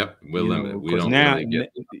 Yep. We're limited. We don't now, really get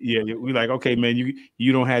yeah. We're like, okay, man,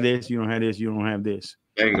 you don't have this. You don't have this. You don't have this.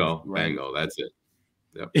 Bingo. Right. Bingo. That's it.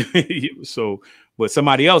 Yep. So, but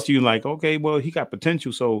somebody else, you're like, okay, well, he got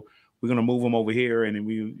potential. So we're going to move him over here, and then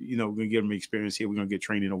we're going to give him experience here. We're going to get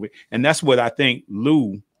training over here. And that's what I think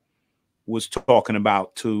Lou was talking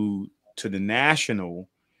about to the national,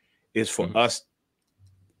 is for us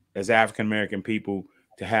as African-American people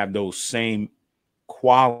to have those same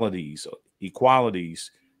qualities,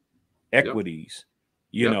 equalities, equities,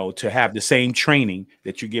 to have the same training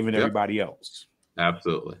that you're giving everybody else.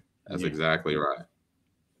 Absolutely. That's exactly right.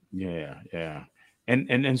 Yeah. Yeah.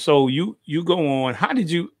 And so you go on, how did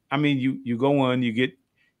you, I mean, you go on, you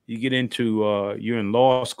get into, you're in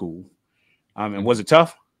law school. And was it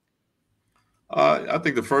tough? I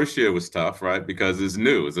think the first year was tough, right? Because it's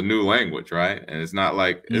new. It's a new language, right? And it's not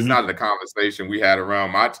like, it's not the conversation we had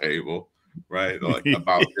around my table, right? Like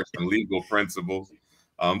about different legal principles.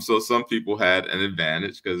 So some people had an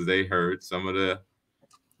advantage because they heard some of the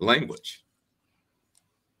language.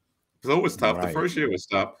 So it was tough. Right. The first year was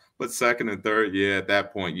tough, but second and third year, at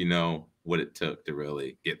that point, you know what it took to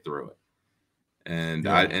really get through it. And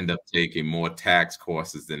I end up taking more tax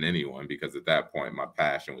courses than anyone, because at that point, my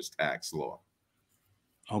passion was tax law.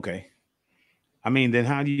 Okay. I mean, then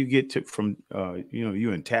how do you get to from,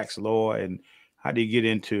 you in tax law, and how do you get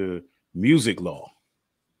into music law?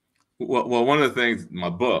 Well, one of the things, my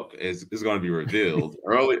book is going to be revealed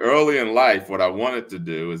early in life. What I wanted to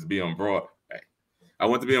do is be on Broadway. I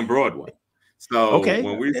want to be on Broadway. So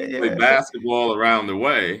when we used to play basketball around the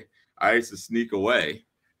way, I used to sneak away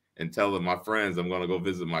and tell my friends I'm going to go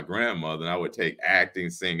visit my grandmother, and I would take acting,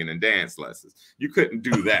 singing, and dance lessons. You couldn't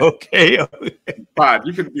do that. Okay. You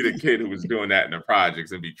couldn't be the kid who was doing that in the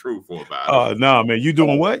projects and be truthful about it. Oh, no, man. You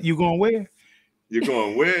doing what? You going where? You're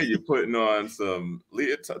going where? You're putting on some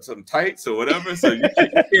tights or whatever. So you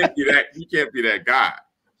can't be that. You can't be that guy.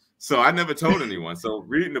 So I never told anyone. So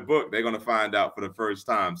reading the book, they're going to find out for the first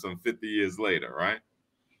time some 50 years later, right?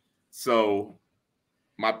 So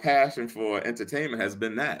my passion for entertainment has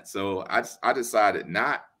been that. So I decided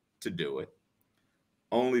not to do it,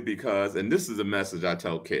 only because, and this is a message I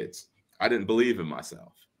tell kids, I didn't believe in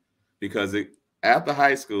myself, because after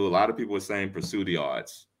high school, a lot of people were saying pursue the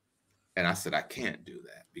arts. And I said, I can't do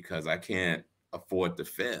that because I can't afford to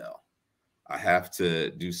fail. I have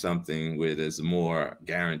to do something where there's more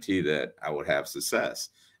guarantee that I would have success.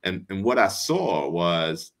 And what I saw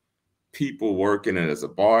was people working as a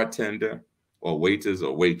bartender or waiters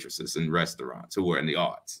or waitresses in restaurants who were in the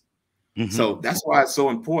arts. So that's why it's so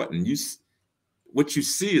important. What you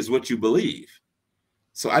see is what you believe.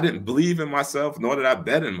 So I didn't believe in myself, nor did I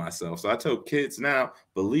bet in myself. So I tell kids now,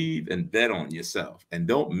 believe and bet on yourself, and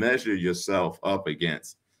don't measure yourself up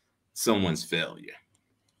against someone's failure.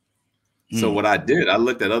 So what I did, I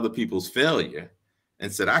looked at other people's failure and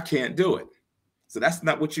said, I can't do it. So that's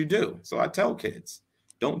not what you do. So I tell kids,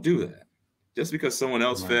 don't do that. Just because someone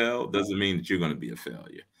else failed doesn't mean that you're going to be a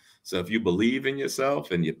failure. So if you believe in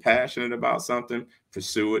yourself and you're passionate about something,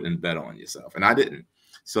 pursue it and bet on yourself. And I didn't.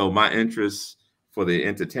 So my interest for the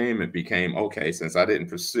entertainment became, okay, since I didn't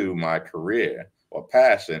pursue my career or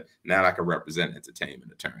passion, now I can represent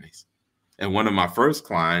entertainment attorneys. And one of my first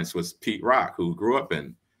clients was Pete Rock, who grew up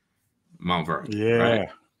in Mount Vernon. Yeah. Right?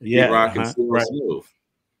 Pete Rock and Smooth.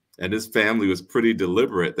 And this family was pretty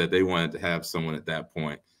deliberate that they wanted to have someone at that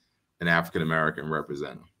point, an African-American,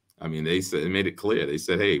 represent them. I mean, they said, it made it clear. They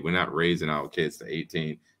said, hey, we're not raising our kids to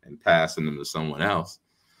 18 and passing them to someone else.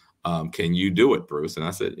 Can you do it, Bruce? And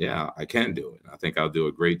I said, yeah, I can do it. I think I'll do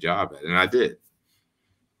a great job at it. And I did.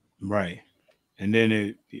 Right. And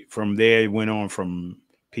then from there, it went on from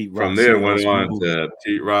Pete Rock. From there, it went on to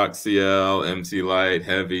Pete Rock, CL, MC Light,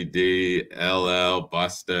 Heavy D, LL,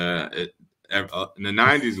 Buster. In the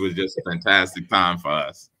 90s was just a fantastic time for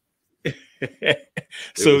us.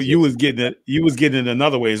 So you was getting it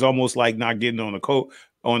another way. It's almost like not getting on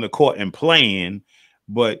the court and playing,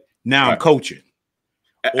 but now I'm coaching.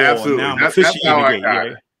 Absolutely. Now I'm that's how I got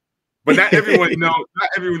it. But not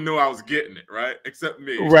everyone knew I was getting it, right? Except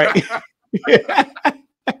me. Right.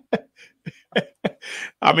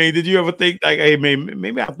 I mean, did you ever think like, hey,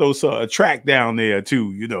 maybe I'll throw a track down there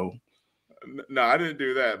too, you know? No, I didn't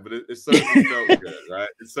do that, but it certainly felt good, right?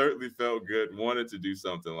 It certainly felt good. Wanted to do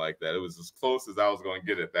something like that. It was as close as I was going to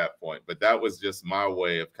get at that point, but that was just my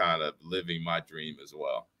way of kind of living my dream as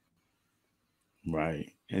well.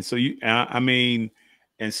 Right. And so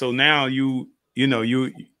and so now you're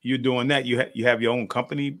doing that. You have your own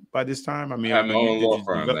company by this time. I mean, I have my own law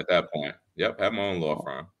firm at that point. Yep, have my own law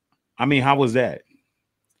firm. I mean, how was that?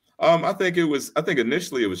 I think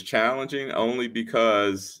initially it was challenging only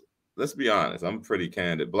because, let's be honest, I'm pretty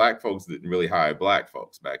candid. Black folks didn't really hire black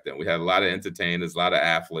folks back then. We had a lot of entertainers, a lot of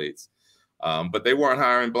athletes, but they weren't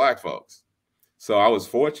hiring black folks. So I was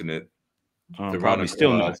fortunate to probably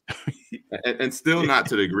still not, and still not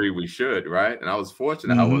to the degree we should, right? And I was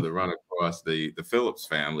fortunate, however, to run across the Phillips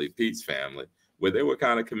family, Pete's family, where they were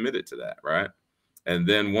kind of committed to that, right? And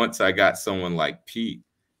then once I got someone like Pete,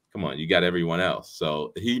 come on, you got everyone else.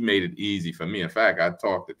 So he made it easy for me. In fact, I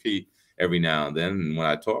talk to Pete every now and then. And when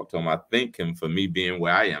I talk to him, I thank him for me being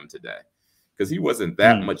where I am today, because he wasn't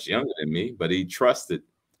that much younger than me, but he trusted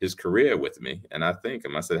his career with me. And I thank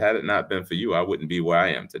him. I said, had it not been for you, I wouldn't be where I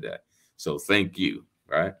am today. So thank you.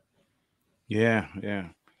 Right. Yeah.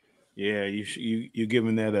 You're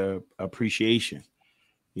giving that a appreciation.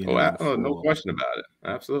 No question about it.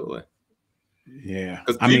 Absolutely. Yeah.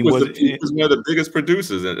 Because Pete was one of the biggest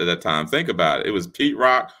producers at that time. Think about it. It was Pete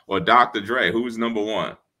Rock or Dr. Dre. Who was number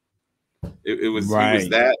one? It was He was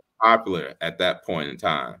that popular at that point in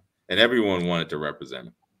time, and everyone wanted to represent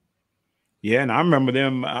him. Yeah, and I remember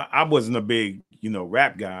them. I wasn't a big,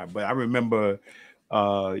 rap guy, but I remember,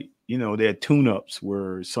 their tune-ups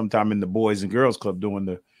were sometime in the Boys and Girls Club doing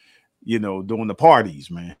the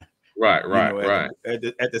parties, man. Right.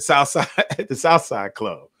 At the South Side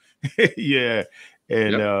Club. Yeah,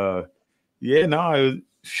 and I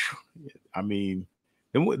mean,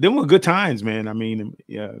 them were good times, man. I mean,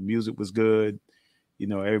 yeah, music was good.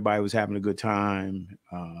 Everybody was having a good time.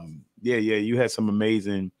 You had some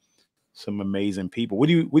amazing people. What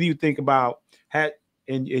do you think about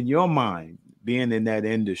in your mind being in that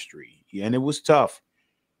industry? Yeah, and it was tough,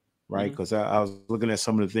 right? Because I was looking at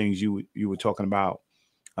some of the things you were talking about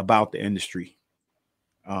the industry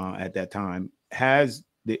at that time. Has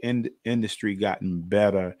the industry gotten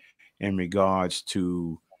better in regards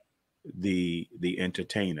to the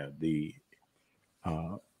entertainer? Do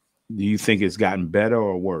you think it's gotten better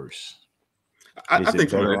or worse? I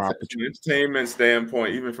think from an entertainment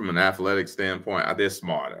standpoint, even from an athletic standpoint, they're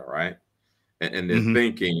smarter, right? And they're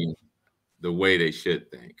thinking the way they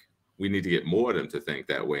should think. We need to get more of them to think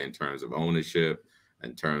that way in terms of ownership,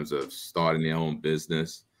 in terms of starting their own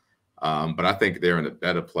business. But I think they're in a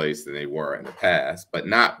better place than they were in the past, but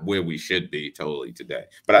not where we should be totally today.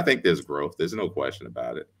 But I think there's growth. There's no question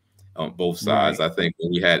about it on both sides. Right. I think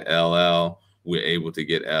when we had LL, we were able to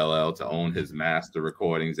get LL to own his master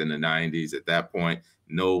recordings in the 90s. At that point,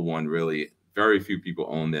 very few people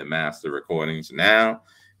own their master recordings. Now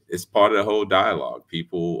it's part of the whole dialogue.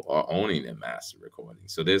 People are owning their master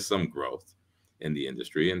recordings. So there's some growth in the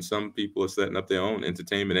industry, and some people are setting up their own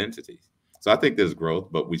entertainment entities. So I think there's growth,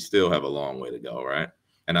 but we still have a long way to go, right?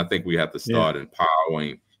 And I think we have to start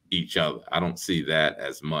empowering each other. I don't see that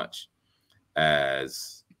as much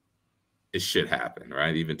as it should happen,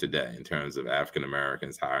 right? Even today, in terms of African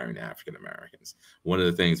Americans hiring African Americans. One of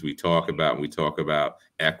the things we talk about when we talk about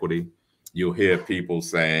equity, you'll hear people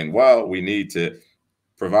saying, well, we need to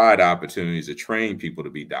provide opportunities to train people to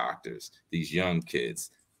be doctors, these young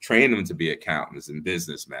kids, train them to be accountants and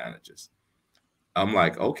business managers. I'm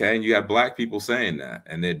like, okay, and you have Black people saying that,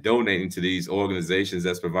 and they're donating to these organizations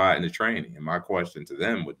that's providing the training. And my question to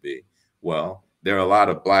them would be, well, there are a lot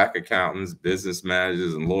of Black accountants, business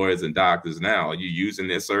managers, and lawyers and doctors now. Are you using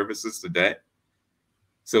their services today?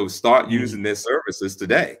 So start using their services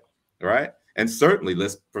today, right? And certainly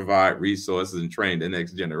let's provide resources and train the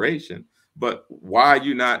next generation. But why are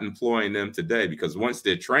you not employing them today? Because once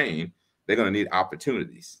they're trained, they're going to need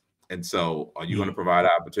opportunities. And so are you going to provide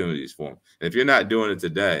opportunities for them? And if you're not doing it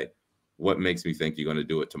today, what makes me think you're going to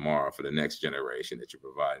do it tomorrow for the next generation that you're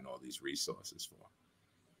providing all these resources for?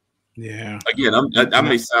 Yeah. Again, I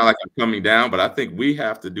may sound like I'm coming down, but I think we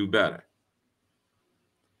have to do better.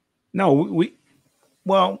 No,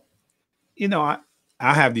 well, you know,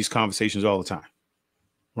 I have these conversations all the time,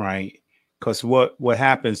 right? Because what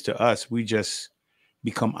happens to us, we just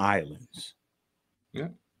become islands. Yeah.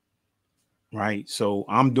 Right. So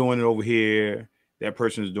I'm doing it over here. That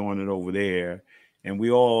person is doing it over there. And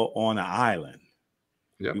we all on an island.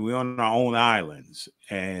 Yeah. We're on our own islands.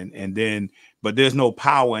 And then, but there's no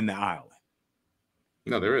power in the island.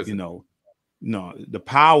 No, there isn't. You know, no, the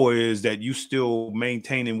power is that you still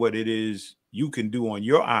maintaining what it is you can do on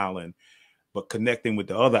your island, but connecting with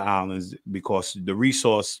the other islands, because the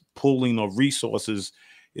resource pooling of resources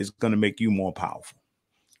is going to make you more powerful.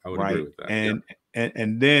 I would agree with that.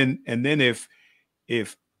 And then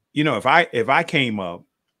if you know, if I came up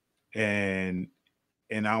and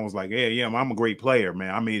I was like, hey, yeah, I'm a great player,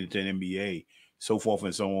 man. I made it to the NBA, so forth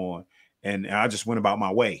and so on. And I just went about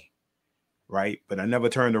my way. Right. But I never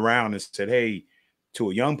turned around and said, hey,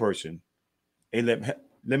 to a young person, hey,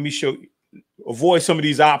 let me show you, avoid some of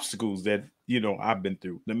these obstacles that, you know, I've been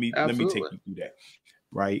through. Let me take you through that.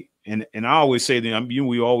 Right. And I always say that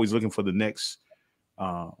we're always looking for the next,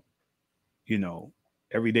 you know,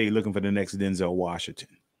 every day looking for the next Denzel Washington.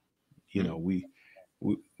 You know, we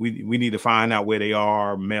need to find out where they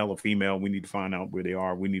are, male or female. We need to find out where they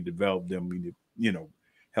are. We need to develop them. We need to, you know,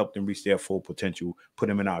 help them reach their full potential, put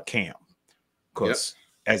them in our camp. Because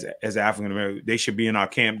as African American, they should be in our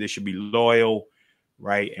camp. They should be loyal,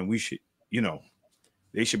 right? And we should, you know,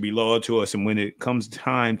 they should be loyal to us. And when it comes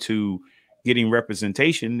time to getting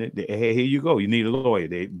representation, hey, here you go. You need a lawyer.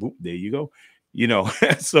 There you go. You know,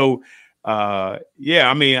 so yeah,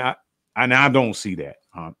 I mean, I don't see that,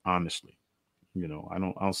 honestly. You know, I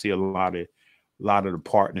don't see a lot of the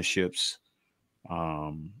partnerships,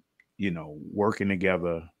 you know, working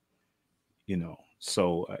together, you know.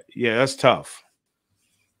 So yeah, that's tough.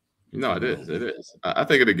 No, it is. It is. I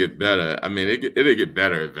think it'll get better. I mean, it'll get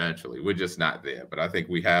better eventually. We're just not there. But I think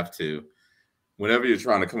we have to, whenever you're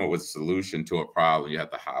trying to come up with a solution to a problem, you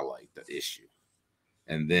have to highlight the issue.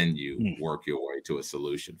 And then you work your way to a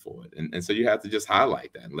solution for it. And so you have to just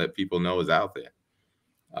highlight that and let people know it's out there.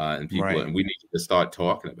 And people, and we need to start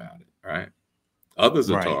talking about it, right?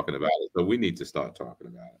 Others are talking about it, but we need to start talking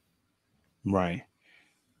about it. Right.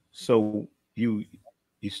 So you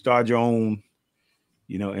start your own,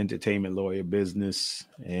 you know, entertainment lawyer business,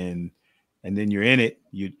 and then you're in it,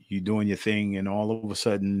 you're doing your thing, and all of a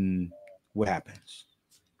sudden, what happens?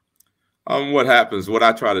 What happens, what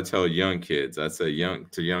I try to tell young kids, I say young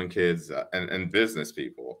kids and business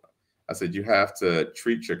people, I said, you have to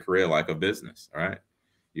treat your career like a business, right?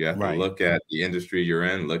 You have to look at the industry you're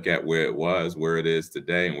in, look at where it was, where it is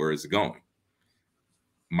today, and where it's going.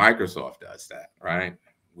 Microsoft does that, right?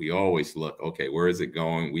 We always look, okay, where is it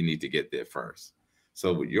going? We need to get there first.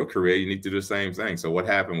 So with your career, you need to do the same thing. So what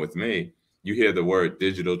happened with me, you hear the word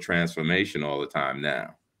digital transformation all the time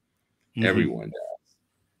now. Everyone does.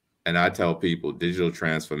 And I tell people digital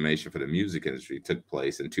transformation for the music industry took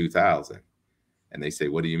place in 2000. And they say,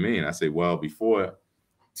 what do you mean? I say, well, before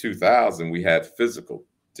 2000, we had physical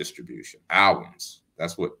distribution, albums.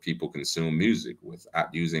 That's what people consume music with,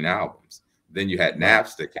 using albums. Then you had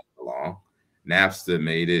Napster came along. Napster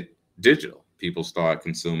made it digital. People start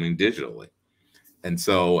consuming digitally. And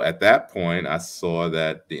so at that point, I saw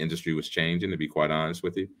that the industry was changing, to be quite honest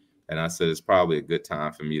with you. And I said, it's probably a good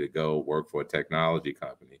time for me to go work for a technology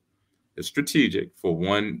company. It's strategic for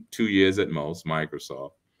 1-2 years at most,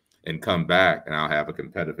 Microsoft, and come back and I'll have a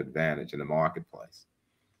competitive advantage in the marketplace.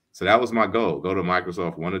 So that was my goal. Go to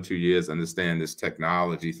Microsoft 1 or 2 years, understand this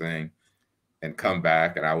technology thing, and come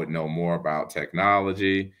back and I would know more about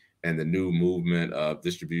technology and the new movement of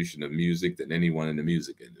distribution of music than anyone in the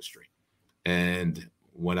music industry. And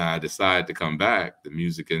when I decided to come back, the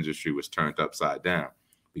music industry was turned upside down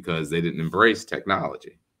because they didn't embrace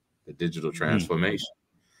technology, the digital transformation.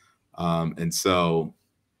 And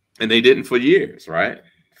they didn't for years, right?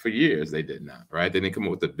 For years, they did not, right? They didn't come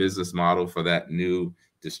up with a business model for that new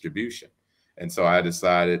distribution. And so I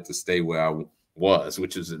decided to stay where I was,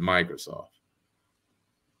 which is at Microsoft.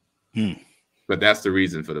 But that's the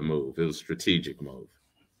reason for the move. It was a strategic move.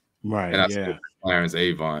 Right. And I spoke to Clarence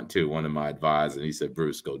Avant, too, one of my advisors, and he said,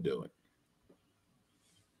 Bruce, go do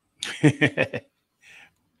it.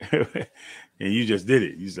 And you just did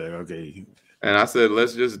it. You said, okay. And I said,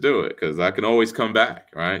 let's just do it because I can always come back,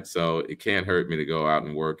 right? So it can't hurt me to go out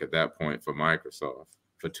and work at that point for Microsoft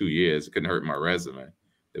for 2 years. It couldn't hurt my resume.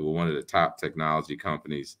 They were one of the top technology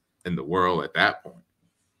companies in the world at that point.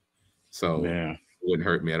 So it wouldn't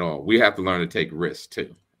hurt me at all. We have to learn to take risks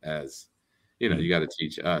too. As you know, you got to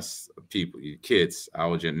teach us people, you kids,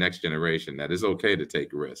 our next generation, that it's okay to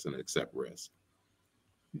take risks and accept risks.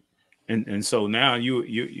 And so now you've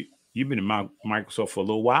been in Microsoft for a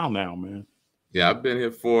little while now, man. Yeah, I've been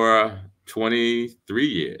here for 23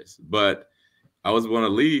 years, but I was going to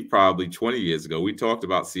leave probably 20 years ago. We talked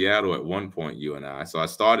about Seattle at one point, you and I. So I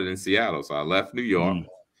started in Seattle. So I left New York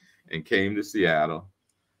and came to Seattle.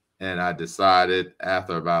 And I decided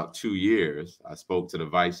after about 2 years, I spoke to the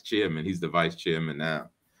vice chairman. He's the vice chairman now,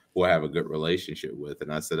 who I have a good relationship with.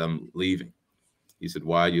 And I said, I'm leaving. He said,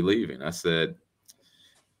 why are you leaving? I said,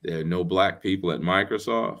 there are no black people at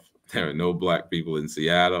Microsoft. There are no black people in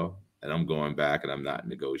Seattle. And I'm going back and I'm not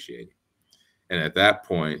negotiating. And at that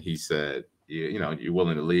point, he said, you know, you're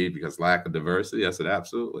willing to leave because lack of diversity? I said,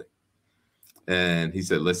 absolutely. And he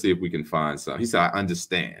said, let's see if we can find something. He said, I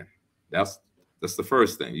understand. That's the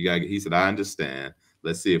first thing. He said, I understand.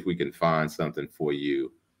 Let's see if we can find something for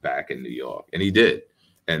you back in New York. And he did.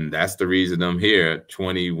 And that's the reason I'm here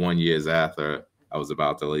 21 years after I was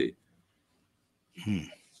about to leave.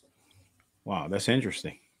 Wow, that's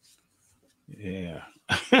interesting. Yeah.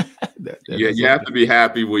 You have to be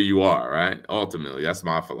happy where you are, right? Ultimately, that's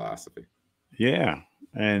my philosophy. Yeah.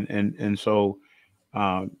 And so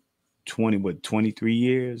 23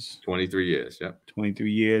 years? 23 years, yeah.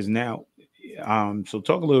 23 years now. So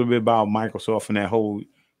talk a little bit about Microsoft and that whole,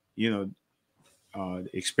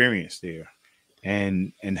 experience there,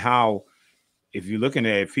 and how, if you're looking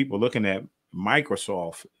at people looking at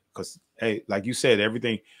Microsoft, because hey, like you said,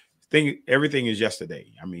 everything is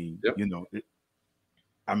yesterday. I mean,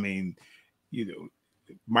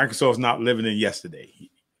 Microsoft's not living in yesterday;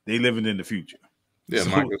 they living in the future. Yeah, so,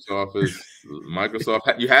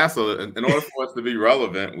 Microsoft. You have to, in order for us to be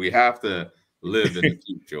relevant, we have to live in the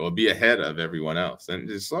future or be ahead of everyone else. And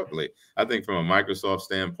just certainly, I think from a Microsoft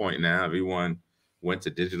standpoint now, everyone went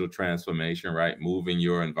to digital transformation, right? Moving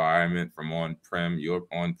your environment from your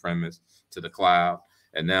on-premise to the cloud.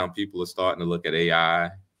 And now people are starting to look at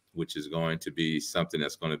AI, which is going to be something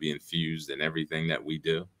that's going to be infused in everything that we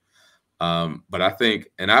do. But I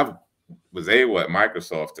think, and I was able at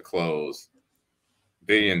Microsoft to close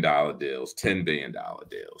billion-dollar deals, $10 billion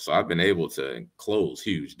deals. So I've been able to close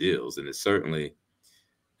huge deals, and it certainly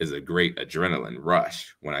is a great adrenaline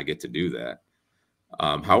rush when I get to do that.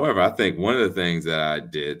 However, I think one of the things that I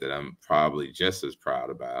did that I'm probably just as proud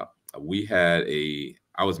about,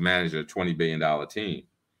 I was managing a $20 billion team,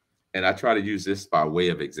 and I try to use this by way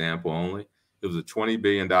of example only. It was a $20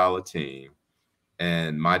 billion team,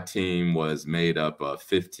 and my team was made up of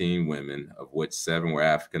 15 women, of which 7 were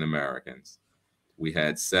African Americans. We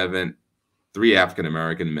had 3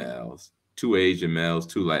 African-American males, 2 Asian males,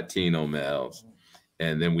 2 Latino males,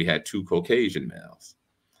 and then we had 2 Caucasian males.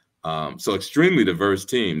 So extremely diverse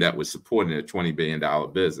team that was supporting a $20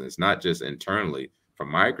 billion business, not just internally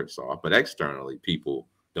from Microsoft, but externally. People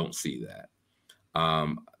don't see that.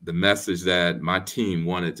 The message that my team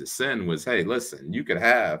wanted to send was, hey, listen, you could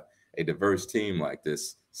have a diverse team like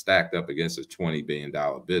this stacked up against a $20 billion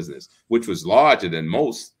business, which was larger than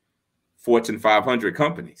most Fortune 500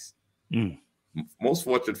 companies. Most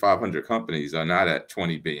Fortune 500 companies are not at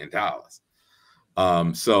 $20 billion.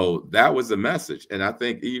 So that was the message. And I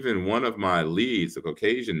think even one of my leads, a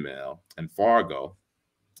Caucasian male in Fargo,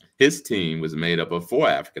 his team was made up of 4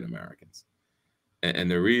 African Americans.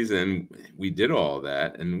 And the reason we did all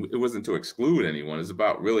that, and it wasn't to exclude anyone, it's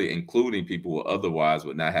about really including people who otherwise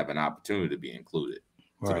would not have an opportunity to be included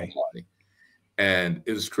to the party. And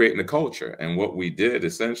it was creating a culture. And what we did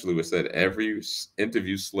essentially was that every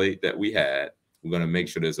interview slate that we had, we're going to make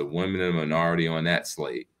sure there's a woman and a minority on that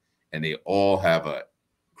slate, and they all have a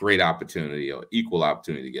great opportunity or equal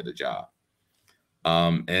opportunity to get a job.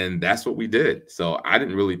 And that's what we did. So I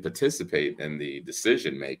didn't really participate in the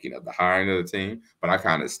decision-making of the hiring of the team, but I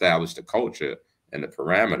kind of established the culture and the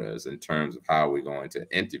parameters in terms of how we're going to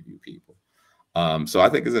interview people. So I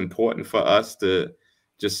think it's important for us to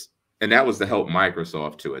and that was to help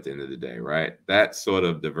Microsoft too at the end of the day, right? That sort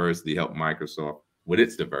of diversity helped Microsoft with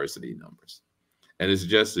its diversity numbers. And it's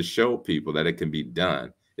just to show people that it can be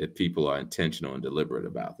done if people are intentional and deliberate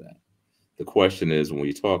about that. The question is, when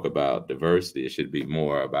we talk about diversity, it should be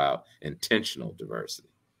more about intentional diversity.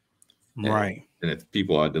 Right. And if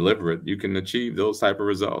people are deliberate, you can achieve those type of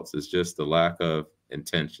results. It's just the lack of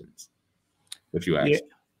intentions, if you ask.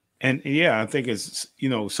 And yeah, I think it's,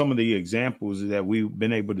 some of the examples that we've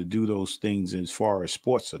been able to do those things as far as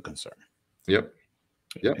sports are concerned. Yep.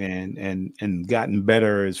 Yep. And gotten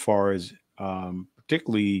better as far as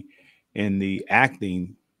particularly in the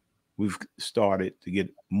acting, we've started to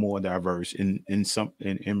get more diverse in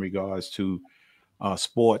regards to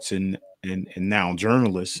sports and now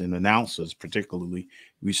journalists and announcers, particularly.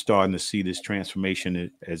 We're starting to see this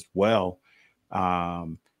transformation as well.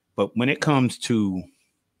 But when it comes to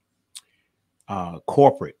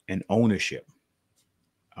corporate and ownership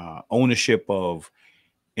of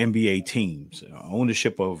NBA teams,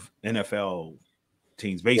 ownership of NFL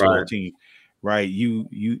teams, baseball teams, right?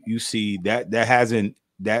 You see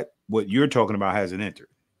that what you're talking about hasn't entered.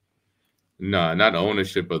 No, not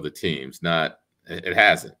ownership of the teams. It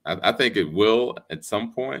hasn't. I think it will at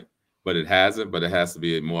some point, but it hasn't. But it has to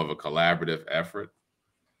be more of a collaborative effort.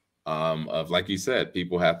 Of, like you said,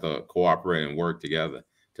 people have to cooperate and work together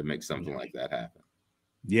to make something like that happen.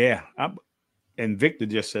 Yeah. And Victor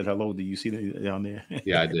just said hello. Do you see that down there?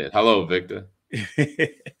 Yeah, I did. Hello, Victor.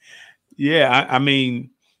 Yeah, I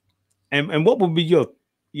mean, and what would be your,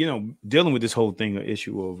 dealing with this whole thing,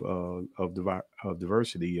 issue of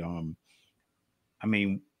diversity? I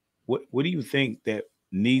mean, what do you think that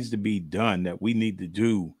needs to be done, that we need to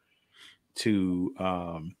do to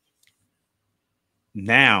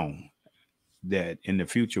now that in the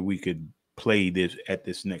future we could play this at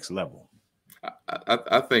this next level?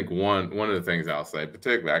 I think one of the things I'll say,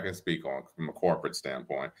 particularly I can speak on from a corporate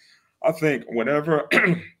standpoint, I think whenever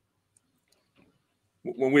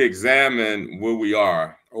when we examine where we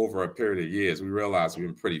are over a period of years, we realize we've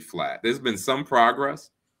been pretty flat. There's been some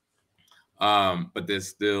progress, but there's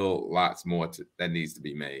still lots more that needs to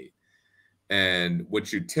be made. And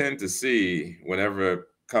what you tend to see whenever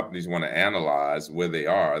companies want to analyze where they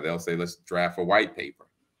are, they'll say, let's draft a white paper.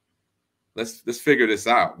 Let's figure this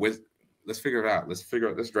out. Let's figure it out.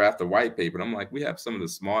 Let's draft a white paper. And I'm like, we have some of the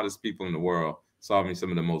smartest people in the world solving some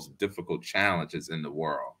of the most difficult challenges in the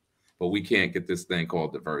world, but we can't get this thing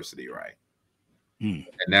called diversity right. And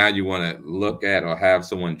now you want to look at or have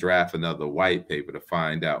someone draft another white paper to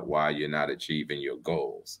find out why you're not achieving your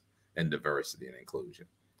goals in diversity and inclusion.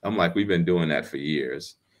 I'm like, we've been doing that for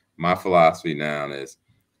years. My philosophy now is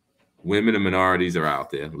women and minorities are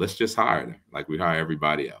out there. Let's just hire them like we hire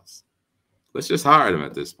everybody else. Let's just hire them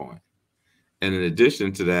at this point. And in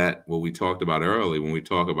addition to that, what we talked about earlier, when we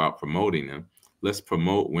talk about promoting them, let's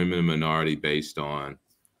promote women and minority based on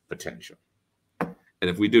potential. And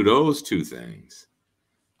if we do those two things,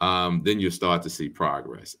 then you'll start to see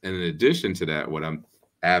progress. And in addition to that, what I'm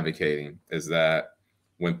advocating is that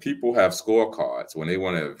when people have scorecards, when they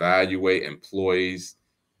want to evaluate employees,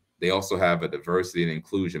 they also have a diversity and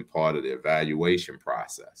inclusion part of the evaluation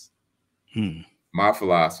process. My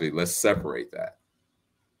philosophy, let's separate that.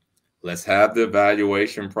 Let's have the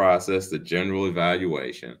evaluation process, the general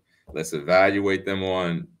evaluation. Let's evaluate them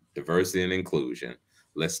on diversity and inclusion.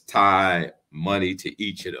 Let's tie money to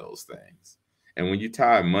each of those things. And when you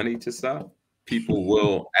tie money to stuff, people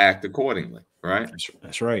will act accordingly, right?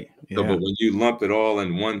 That's right. Yeah. So, but when you lump it all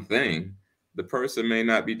in one thing, the person may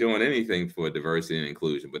not be doing anything for diversity and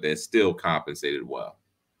inclusion, but they're still compensated well.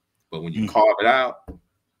 But when you carve it out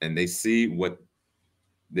and they see what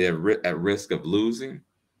they're at risk of losing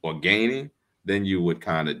or gaining, then you would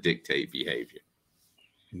kind of dictate behavior.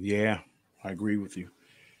 Yeah, I agree with you.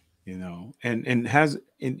 And has,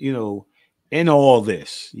 in all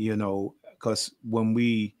this, because when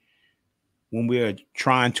we are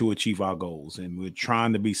trying to achieve our goals and we're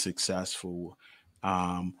trying to be successful,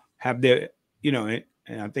 have there, and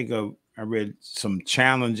I think I read some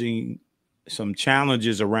challenges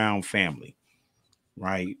around family,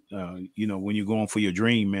 right? When you're going for your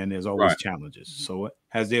dream, man, there's always challenges. So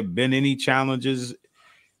has there been any challenges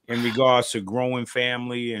in regards to growing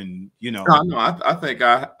family and, No, I think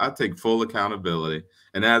I take full accountability.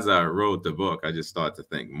 And as I wrote the book, I just started to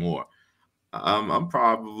think more.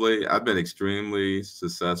 I've been extremely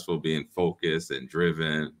successful being focused and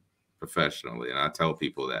driven professionally. And I tell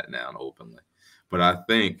people that now openly. But I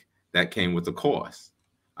think that came with the cost,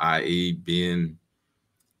 i.e. being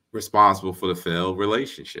responsible for the failed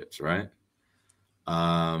relationships, right?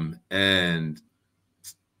 And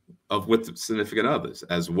with significant others,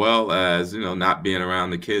 as well as, not being around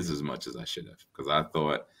the kids as much as I should have, because I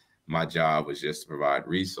thought my job was just to provide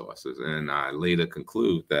resources. And I later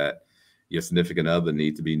conclude that your significant other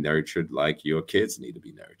need to be nurtured like your kids need to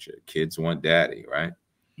be nurtured. Kids want daddy, right?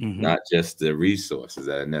 Not just the resources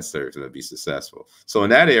that are necessary to be successful. So in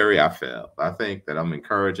that area, I failed. I think that I'm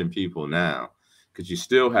encouraging people now, because you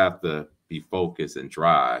still have to be focused and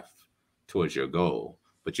drive towards your goal.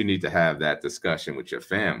 but you need to have that discussion with your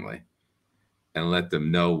family and let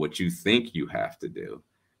them know what you think you have to do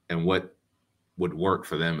and what would work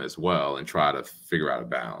for them as well, and try to figure out a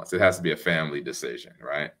balance. It has to be a family decision,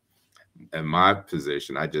 right? In my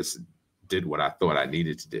position, I just did what I thought I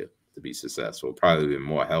needed to do to be successful. Probably been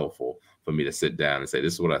more helpful for me to sit down and say,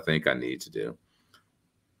 this is what I think I need to do.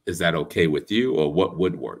 Is that okay with you, or what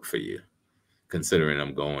would work for you? Considering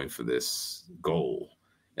I'm going for this goal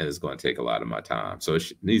and it's going to take a lot of my time. So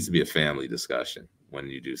it needs to be a family discussion when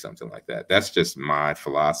you do something like that. That's just my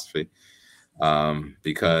philosophy.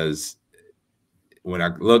 Because when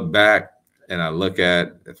I look back and I look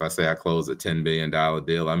at, if I say I close a $10 billion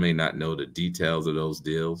deal, I may not know the details of those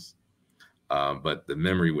deals, but the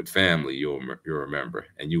memory with family, you'll remember,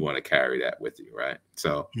 and you want to carry that with you, right?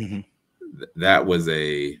 So that was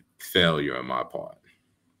a failure on my part.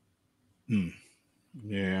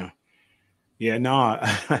 Yeah. No,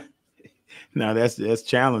 no, that's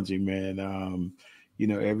challenging, man. You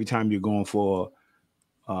know, every time you're going for,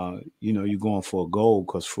 you're going for a goal,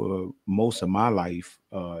 because for most of my life,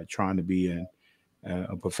 trying to be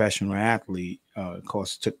a professional athlete, of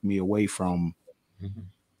course, took me away from,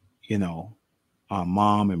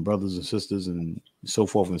 mom and brothers and sisters and so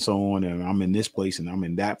forth and so on. And I'm in this place and I'm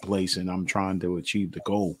in that place and I'm trying to achieve the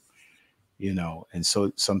goal, and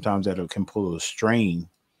so sometimes that can pull a strain,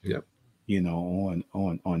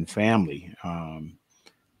 on family.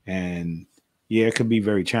 And yeah, it could be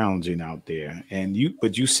very challenging out there.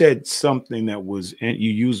 But you said something that was, and you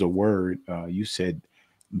used a word, you said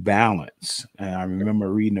balance. And I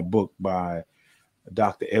remember reading a book by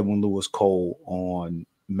Dr. Edwin Lewis Cole on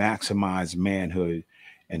maximize manhood.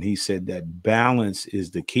 And he said that balance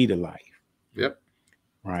is the key to life. Yep.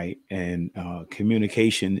 Right. And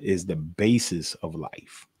communication is the basis of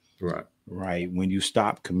life. Right. Right. When you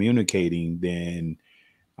stop communicating, then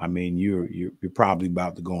I mean, you're probably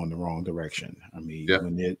about to go in the wrong direction. I mean,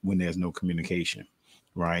 when there's no communication,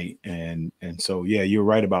 right? And so, yeah, you're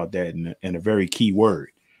right about that. And a very key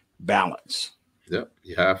word, balance. Yep,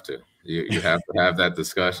 you have to. You have to have that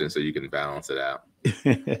discussion so you can balance it out.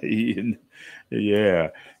 Yeah.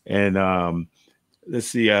 And let's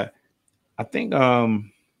see. I think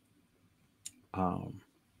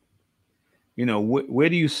where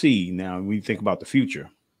do you see now when you think about the future?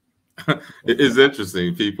 It is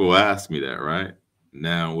interesting. People ask me that right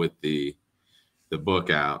now with the book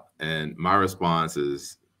out, and my response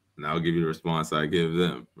is, and I'll give you the response I give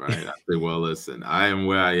them, right? I say, well, listen, I am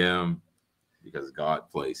where I am because God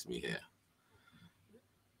placed me here.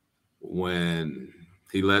 When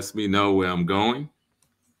he lets me know where I'm going,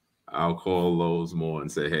 I'll call Lowe's more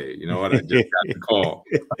and say, hey, you know what? I just got the call.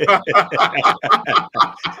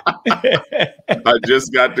 I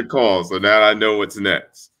just got the call. So now I know what's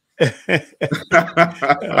next.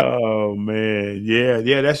 Oh man,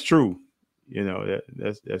 yeah, that's true.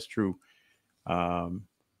 That's true.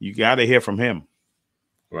 You got to hear from him,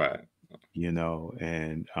 right?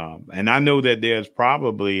 And I know that there's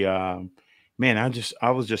probably, man.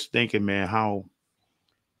 I was just thinking, man, how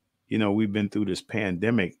we've been through this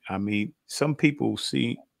pandemic. I mean, some people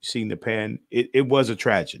seen the it was a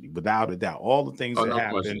tragedy, without a doubt. All the things that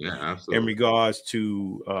happened in regards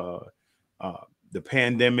to the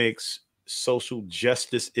pandemics, social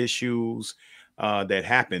justice issues that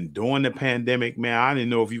happened during the pandemic, man, I didn't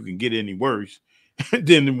know if you can get any worse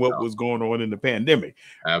than what was going on in the pandemic.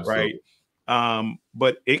 Absolutely. Right.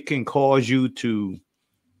 But it can cause you to,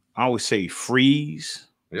 I would say, freeze,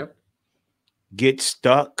 get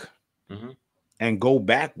stuck, and go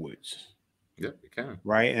backwards. Yep, you can.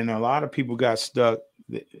 Right. And a lot of people got stuck,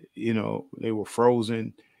 they were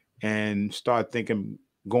frozen and start thinking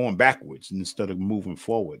going backwards instead of moving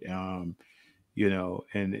forward. And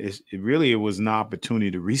it really was an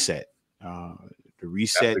opportunity to reset,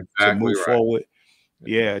 to move forward.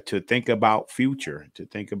 Yeah. To think about future, to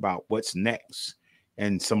think about what's next,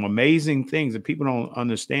 and some amazing things that people don't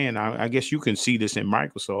understand. I guess you can see this in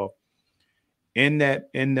Microsoft, in that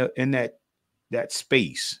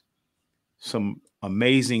space. Some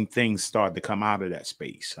amazing things start to come out of that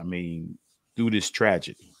space. I mean, through this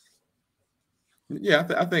tragedy. Yeah,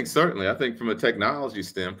 I think certainly. I think from a technology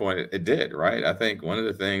standpoint, it did, right? I think one of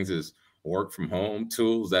the things is work from home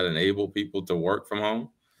tools that enable people to work from home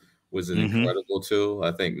was an incredible tool.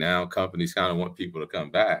 I think now companies kind of want people to come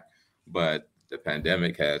back, but the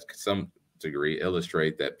pandemic has some degree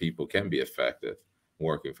illustrate that people can be effective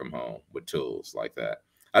working from home with tools like that.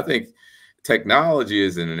 I think technology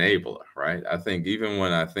is an enabler, right? I think even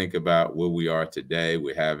when I think about where we are today,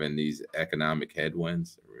 we're having these economic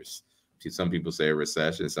headwinds. Some people say a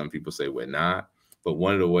recession, some people say we're not. But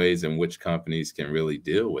one of the ways in which companies can really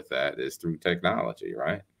deal with that is through technology,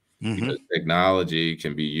 right? Because technology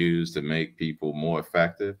can be used to make people more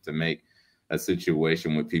effective, to make a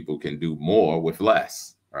situation where people can do more with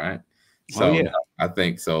less, right? So I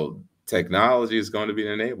think so. Technology is going to be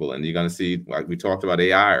an enabler, and you're going to see, like we talked about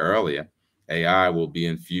AI earlier, AI will be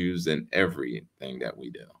infused in everything that we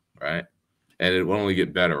do, right? And it will only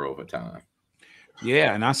get better over time.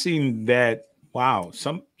 Yeah, and I seen that. Wow,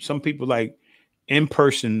 some people like in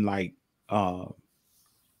person, like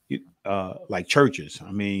churches.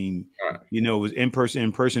 I mean, you know, it was in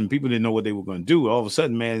person. People didn't know what they were going to do. All of a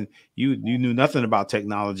sudden, man, you knew nothing about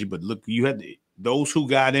technology, but look, you had those who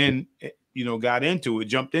got in, you know, got into it,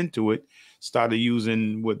 jumped into it, started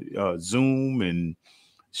using with Zoom and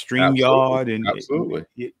StreamYard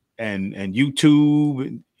and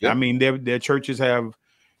YouTube. I mean, their churches have,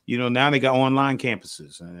 you know, now they got online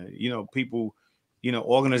campuses. You know, people, you know,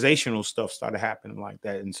 organizational stuff started happening like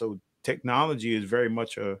that, and so technology is very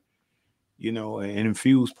much a, you know, an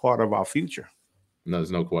infused part of our future. No,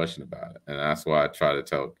 there's no question about it, and that's why I try to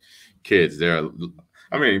tell kids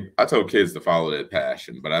I told kids to follow their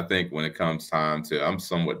passion, but I think when it comes time to, I'm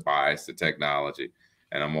somewhat biased to technology,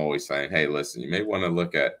 and I'm always saying, hey, listen, you may want to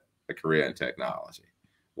look at a career in technology,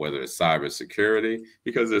 whether it's cybersecurity,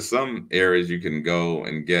 because there's some areas you can go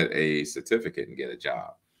and get a certificate and get a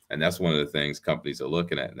job. And that's one of the things companies are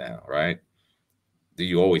looking at now, right? Do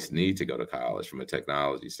you always need to go to college from a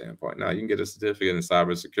technology standpoint? Now, you can get a certificate in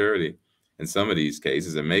cybersecurity in some of these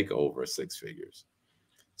cases and make over 6 figures.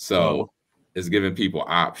 So it's giving people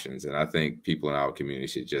options. And I think people in our community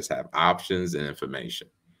should just have options and information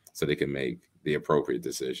so they can make the appropriate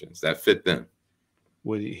decisions that fit them.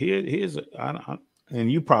 Well,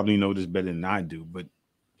 and you probably know this better than I do, but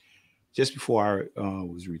just before I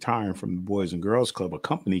was retiring from the Boys and Girls Club, a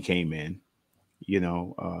company came in, you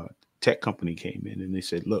know, tech company came in, and they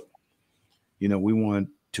said, look, you know, we want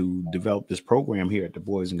to develop this program here at the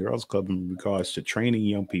Boys and Girls Club in regards to training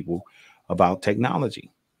young people about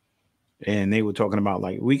technology. And they were talking about,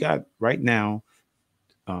 like, we got right now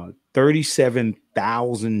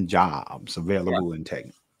 37,000 jobs available in tech,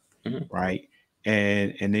 right?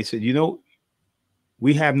 And they said, you know,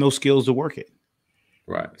 we have no skills to work it.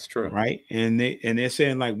 Right, it's true. Right, and they're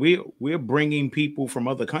saying, like, we're bringing people from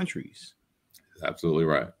other countries, absolutely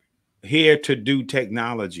right, here to do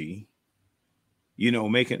technology. You know,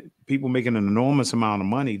 making an enormous amount of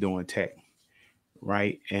money doing tech,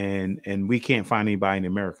 right? And we can't find anybody in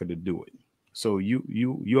America to do it. So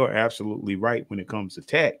you're absolutely right when it comes to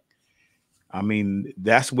tech. I mean,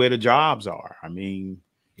 that's where the jobs are. I mean,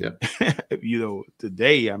 you know,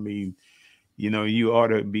 today, I mean, you know, you ought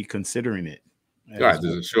to be considering it. Right,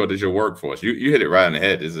 there's a shortage of workforce. You hit it right on the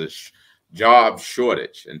head. There's a job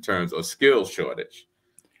shortage in terms of skill shortage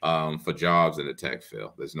for jobs in the tech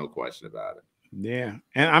field. There's no question about it. Yeah,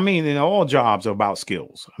 and I mean, and all jobs are about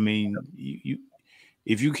skills. I mean, you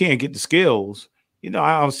if you can't get the skills, you know,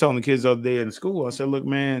 I was telling the kids the other day in school, I said, look,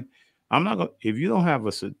 man, I'm not gonna, if you don't have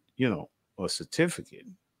a certificate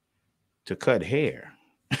to cut hair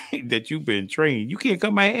that you've been trained, you can't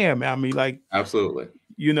cut my hair, man. I mean, like, absolutely,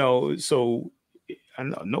 you know, so I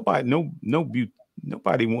know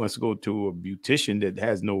nobody wants to go to a beautician that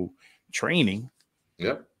has no training.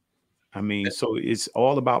 Yep. I mean, so it's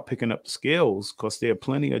all about picking up the skills, because there are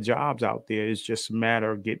plenty of jobs out there. It's just a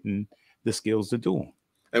matter of getting the skills to do them.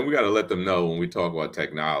 And we got to let them know when we talk about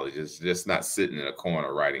technology, it's just not sitting in a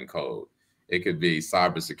corner writing code. It could be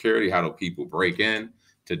cybersecurity. How do people break in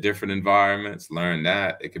to different environments? Learn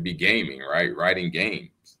that. It could be gaming, right? Writing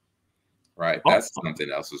games, right? That's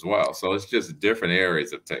something else as well. So it's just different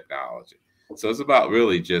areas of technology. So it's about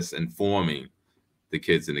really just informing the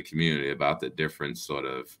kids in the community about the different sort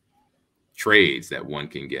of trades that one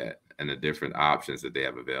can get and the different options that they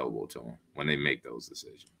have available to them when they make those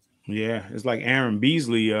decisions. Yeah, it's like Aaron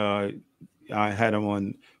Beasley. I had him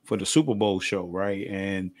on for the Super Bowl show, right?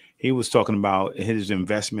 And he was talking about his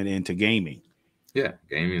investment into gaming. Yeah,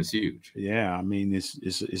 gaming is huge. Yeah, I mean,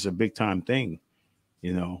 it's a big time thing,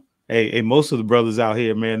 you know. Hey, most of the brothers out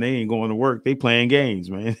here, man, they ain't going to work. They playing games,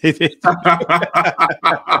 man.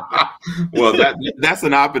 Well, that's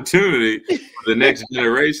an opportunity for the next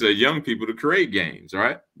generation of young people to create games,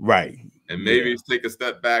 right? Right. And maybe take a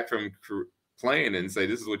step back from playing and say,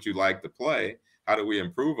 this is what you like to play. How do we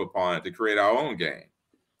improve upon it to create our own game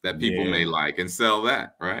that people may like and sell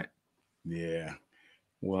that, right? Yeah.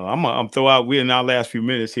 Well, I'm throw out. We're in our last few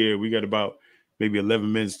minutes here. We got about maybe 11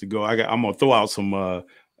 minutes to go. I'm gonna throw out some.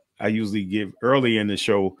 I usually give early in the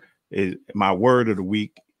show is my word of the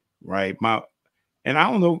week, right? And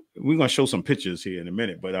I don't know. We're gonna show some pictures here in a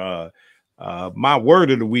minute, but my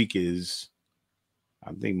word of the week is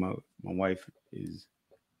I think my wife is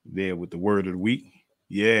there with the word of the week.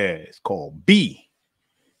 Yeah, it's called be.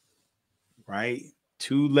 Right?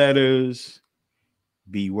 2 letters.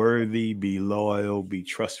 Be worthy, be loyal, be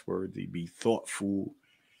trustworthy, be thoughtful,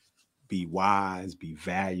 be wise, be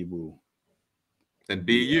valuable. And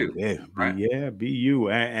be you. Be you.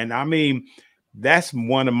 And I mean, that's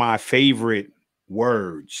one of my favorite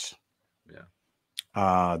words.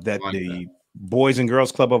 Yeah. That the Boys and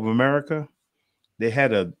Girls Club of America, they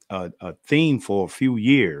had a theme for a few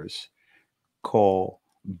years called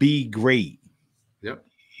Be Great. Yep.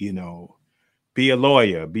 You know, be a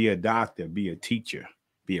lawyer, be a doctor, be a teacher,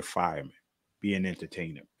 be a fireman, be an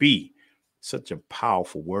entertainer. Be such a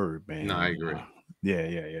powerful word, man. No, I agree.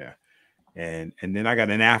 Yeah. And then I got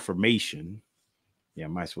an affirmation. Yeah, I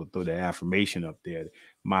might as well throw the affirmation up there.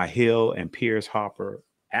 My Hill and Pierce Harper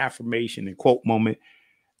affirmation and quote moment.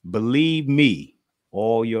 Believe me,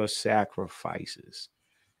 all your sacrifices,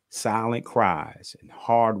 silent cries, and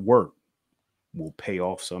hard work will pay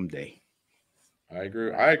off someday. I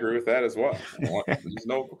agree with that as well.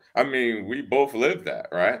 I mean, we both lived that,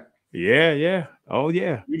 right? Yeah. Oh,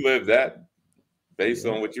 yeah. You lived that based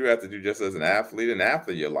on what you have to do just as an athlete and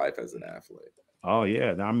after your life as an athlete. Oh,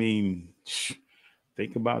 yeah. I mean,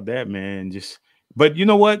 think about that, man. But you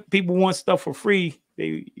know what? People want stuff for free.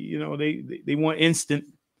 They want instant.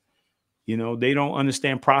 They don't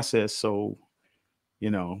understand process. So,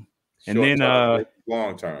 and then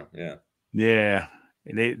long term, yeah. Yeah.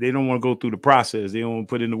 And they don't want to go through the process. They don't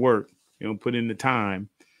put in the work. They don't put in the time.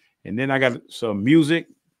 And then I got some music,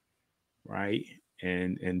 right?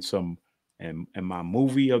 And my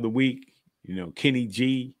movie of the week, Kenny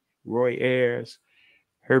G, Roy Ayers,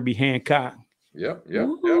 Herbie Hancock. Yep.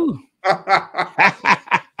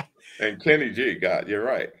 And Kenny G, God, you're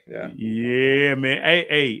right. Yeah. Yeah, man.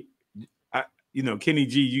 Hey, Kenny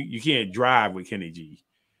G, you can't drive with Kenny G.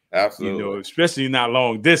 Absolutely. Especially not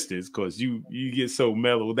long distance, because you get so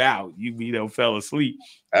mellowed out, you fell asleep.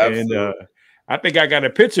 Absolutely. And I think I got a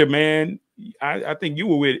picture, man. I think you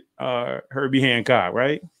were with Herbie Hancock,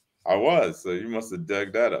 right? I was. So you must have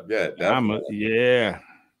dug that up. Yeah, definitely. Yeah,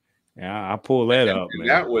 I pulled that up, man.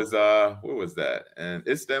 That was where was that? And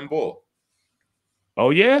Istanbul. Oh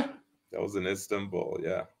yeah, that was in Istanbul.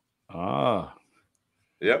 Yeah. Ah.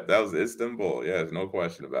 Yep, that was Istanbul. Yeah, there's no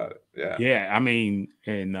question about it. Yeah. Yeah, I mean,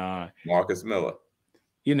 and Marcus Miller.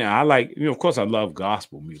 I like, of course I love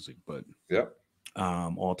gospel music, but yep.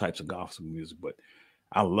 All types of gospel music, but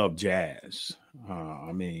I love jazz.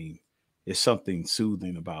 I mean, it's something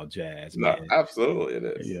soothing about jazz, man. No, absolutely it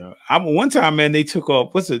is. Yeah. One time, man, they took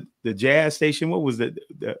off, what's it, the jazz station? What was it?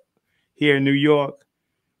 Here in New York?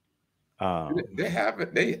 They have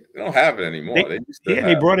it. They don't have it anymore.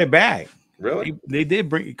 They brought it back. Really? They did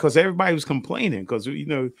bring it because everybody was complaining because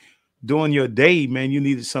during your day, man, you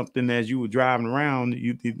needed something as you were driving around.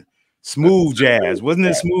 You need smooth jazz, wasn't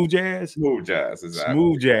it? Smooth jazz. Smooth jazz, exactly.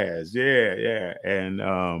 Smooth jazz, yeah.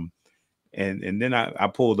 And then I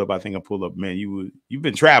pulled up. I think I pulled up, man. You've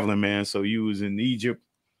been traveling, man. So you was in Egypt.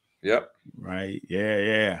 Yep. Right.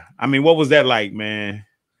 Yeah. I mean, what was that like, man?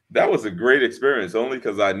 That was a great experience, only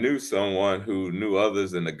because I knew someone who knew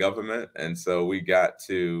others in the government, and so we got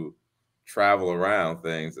to travel around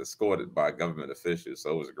things escorted by government officials.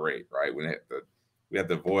 So it was great, right? We had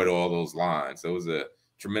to avoid all those lines. So it was a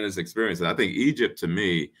tremendous experience. And I think Egypt to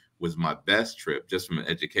me was my best trip just from an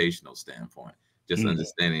educational standpoint, just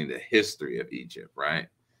understanding the history of Egypt, right?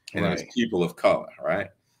 And it was people of color, right?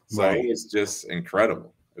 So it was just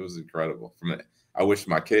incredible. It was incredible. I wish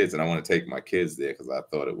my kids, and I want to take my kids there because I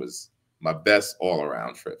thought it was my best all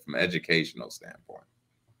around trip from an educational standpoint.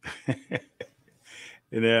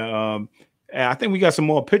 And I think we got some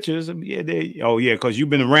more pictures. Yeah, because you've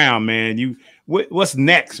been around, man. What's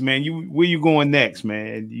next, man? Where you going next,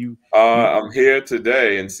 man? I'm here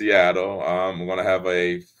today in Seattle. I'm going to have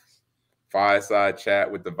a fireside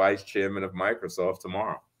chat with the vice chairman of Microsoft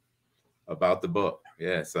tomorrow about the book.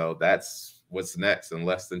 Yeah, so that's what's next in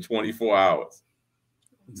less than 24 hours.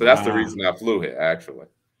 So that's the reason I flew here, actually.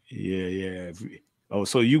 Yeah. Oh,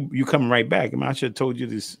 so you coming right back? I mean, I should have told you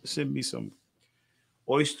to send me some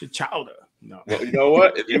oyster chowder. No. Well, you know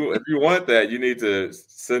what? If you want that, you need to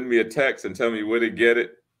send me a text and tell me where to get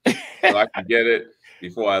it, so I can get it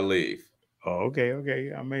before I leave. Oh,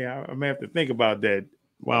 okay. I may have to think about that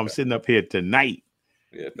while I'm sitting up here tonight.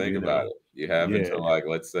 Yeah, think about it. You have until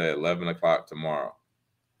let's say 11 o'clock tomorrow.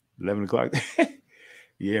 11 o'clock.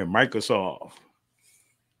 Yeah, Microsoft.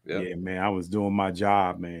 Yep. Yeah, man. I was doing my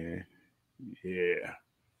job, man. Yeah.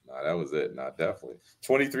 No, that was it. No, definitely.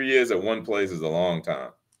 23 years at one place is a long time.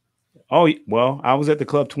 Oh, well, I was at the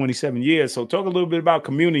club 27 years. So talk a little bit about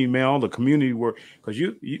community, man, all the community work. Because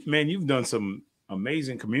man, you've done some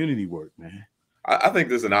amazing community work, man. I think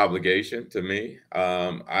there's an obligation to me.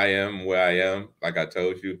 I am where I am, like I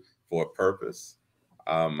told you, for a purpose.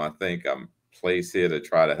 I think I'm placed here to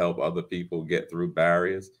try to help other people get through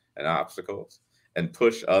barriers and obstacles and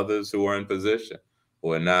push others who are in position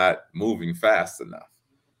who are not moving fast enough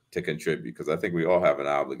to contribute. Because I think we all have an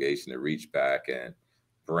obligation to reach back and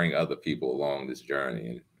bring other people along this journey.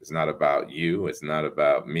 And it's not about you. It's not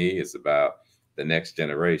about me. It's about the next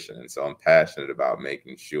generation. And so I'm passionate about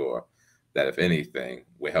making sure that if anything,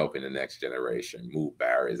 we're helping the next generation move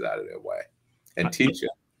barriers out of their way and teach it.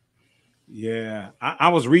 Yeah, I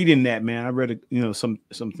was reading that, man. I read, some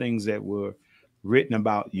things that were written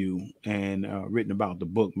about you and written about the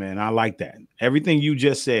book, man. I like that. Everything you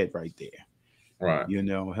just said right there. Right.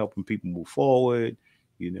 Helping people move forward,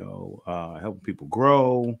 helping people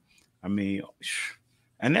grow. I mean,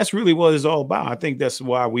 and that's really what it's all about. I think that's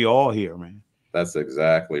why we all here, man. That's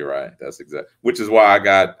exactly right. Which is why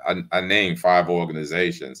I named 5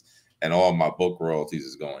 organizations, and all my book royalties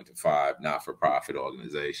is going to 5 not-for-profit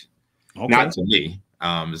organizations. Okay. Not to me.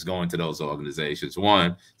 It's going to those organizations.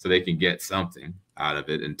 1, so they can get something out of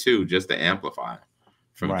it, and 2, just to amplify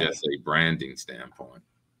from just a branding standpoint.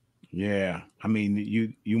 Yeah, I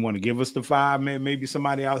mean, you want to give us the 5, man? Maybe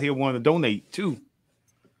somebody out here want to donate too.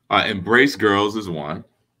 Embrace Girls is 1.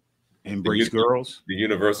 Embrace Girls. The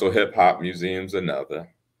Universal Hip Hop Museum's another.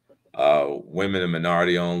 Women and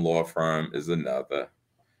Minority-Owned Law Firm is another.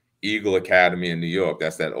 Eagle Academy in New York.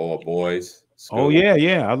 That's that all boys school. Oh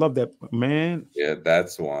yeah, I love that, man. Yeah,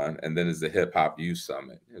 that's one. And then there's the Hip Hop Youth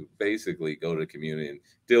Summit. And basically, go to the community and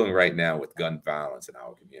dealing right now with gun violence in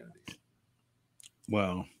our communities.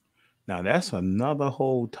 Well, now that's another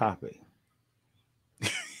whole topic.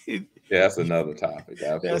 Yeah, that's another topic.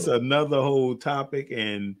 Absolutely. That's another whole topic,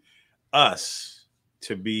 and us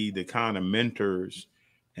to be the kind of mentors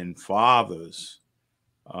and fathers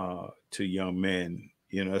to young men.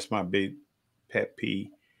 That's my big pet peeve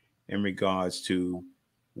in regards to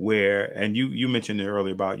where, and you mentioned it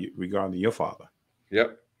earlier about regarding your father.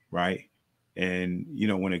 Yep. Right. And,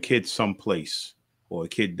 when a kid's someplace or a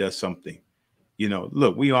kid does something,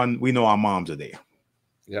 look, we know our moms are there.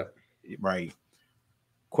 Yep. Right.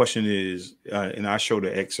 Question is, and I showed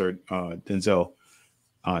the excerpt, Denzel,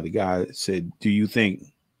 the guy said, do you think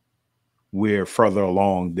we're further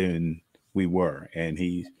along than we were? And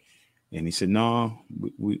he said, no,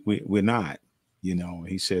 we're not.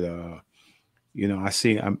 He said, I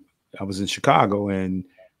was in Chicago and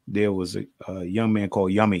there was a young man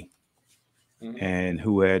called Yummy, and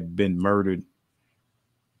who had been murdered.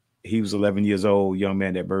 He was 11 years old. Young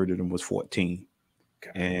man that murdered him was 14.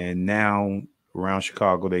 Okay. And now around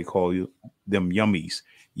Chicago, they call them Yummies,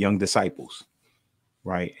 young disciples.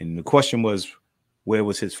 Right. And the question was, where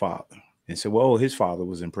was his father? And said, well, his father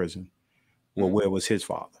was in prison. Well, where was his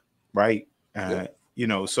father? Right.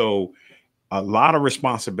 So a lot of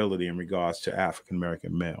responsibility in regards to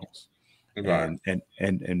African-American males, right.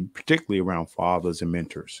 and particularly around fathers and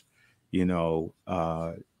mentors.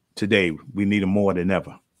 Today we need them more than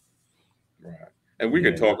ever. Right. And we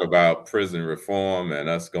could talk about prison reform and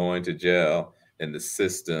us going to jail and the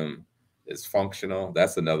system is functional.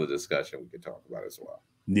 That's another discussion we could talk about as well.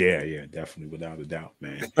 Yeah, definitely, without a doubt,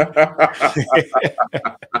 man.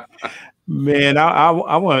 Man,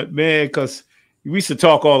 I want, man, because we used to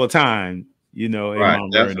talk all the time, in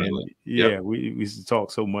Mount Vernon. Yeah, we used to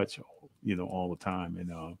talk so much, all the time.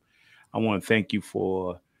 And I want to thank you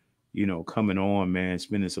for, coming on, man,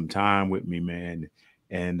 spending some time with me, man.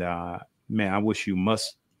 And man, I wish you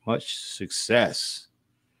much success.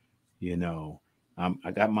 I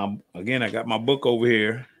got my book over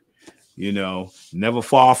here, Never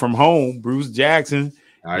Far From Home, Bruce Jackson.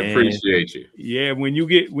 I appreciate you. Yeah, when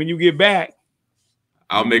you get back,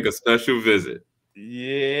 I'll make a special visit.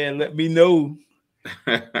 Yeah, let me know.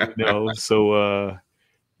 So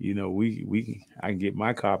I can get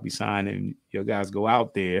my copy signed and your guys go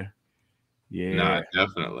out there. Yeah. No,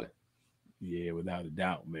 definitely. Yeah, without a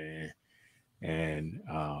doubt, man. And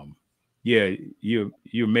yeah, you're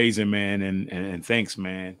amazing, man, and thanks,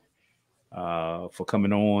 man, for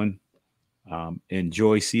coming on.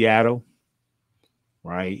 Enjoy Seattle,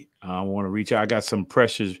 right? I want to reach out. I got some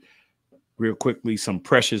precious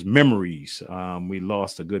memories. We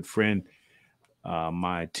lost a good friend,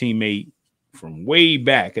 my teammate from way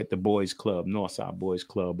back at the Boys Club, Northside Boys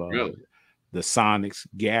Club, really? The Sonics,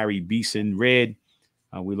 Gary Beeson Red.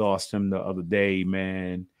 We lost him the other day,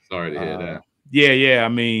 man. Sorry to hear that. Yeah. I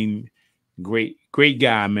mean, great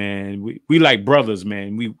guy, man. We like brothers,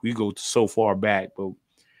 man. We go so far back, but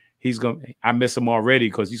I miss him already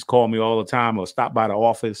because he's called me all the time or stopped by the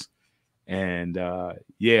office. And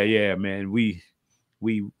yeah, man, we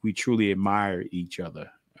truly admire each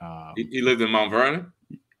other. He lived in Mount Vernon?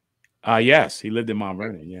 Yes, he lived in Mount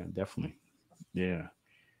Vernon. Yeah, definitely. Yeah.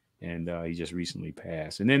 And he just recently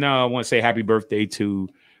passed. And then I want to say happy birthday to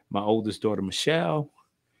my oldest daughter, Michelle.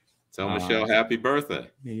 Tell Michelle happy birthday.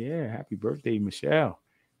 Yeah, happy birthday, Michelle.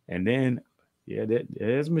 And then,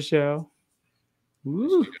 there's Michelle.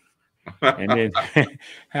 Woo. And then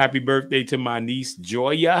happy birthday to my niece,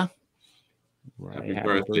 Joya. Right. Happy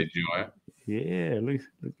birthday, Joya. Yeah, look,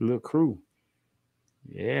 little crew.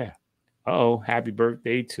 Yeah. Happy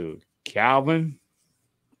birthday to Calvin.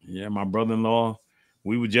 Yeah, my brother-in-law.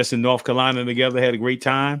 We were just in North Carolina together, had a great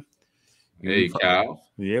time. Hey, Cal.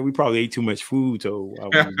 Yeah, we probably ate too much food. So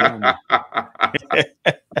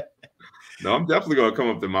no, I'm definitely going to come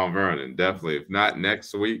up to Mount Vernon. Definitely. If not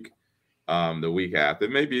next week, the week after.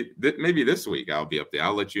 Maybe this week I'll be up there.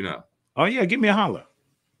 I'll let you know. Oh, yeah. Give me a holler.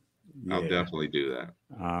 Yeah. I'll definitely do that.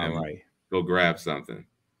 All right. Go grab something.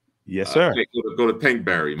 Yes, sir. Go to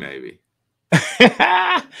Pinkberry, maybe.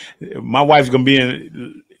 My wife's going to be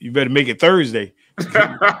in. You better make it Thursday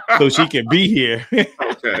so she can be here.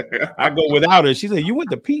 Okay. I go without her. She said, "You went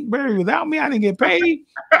to Pinkberry without me? I didn't get paid."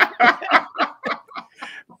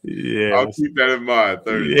 Yeah, I'll keep that in mind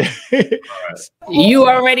Thursday. Yeah. Right. You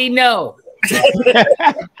already know.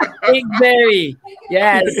 Pinkberry,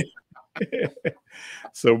 yes.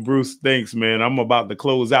 So Bruce, thanks, man. I'm about to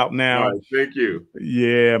close out now. All right, thank you.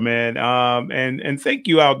 Yeah, man. And thank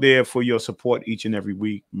you out there for your support each and every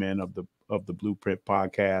week, man, of the Blueprint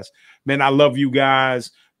Podcast. Man, I love you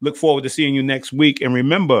guys. Look forward to seeing you next week. And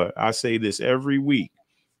remember, I say this every week,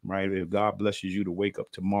 right? If God blesses you to wake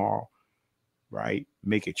up tomorrow, right,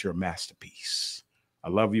 make it your masterpiece. I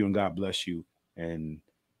love you and God bless you. And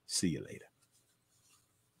see you later.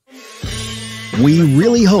 We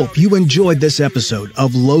really hope you enjoyed this episode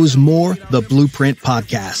of Lowe's More, the Blueprint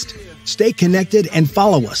Podcast. Stay connected and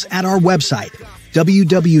follow us at our website,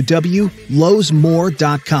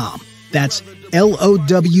 www.lowesmore.com. That's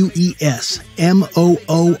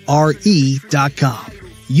LOWESMOORE.com.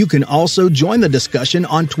 You can also join the discussion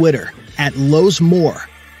on Twitter at Lowe's More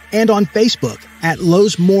and on Facebook at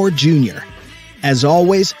Lowe's More Jr. As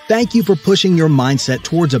always, thank you for pushing your mindset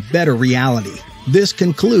towards a better reality. This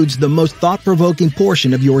concludes the most thought-provoking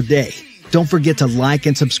portion of your day. Don't forget to like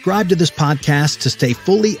and subscribe to this podcast to stay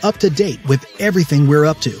fully up to date with everything we're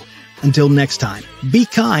up to. Until next time, be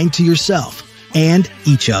kind to yourself and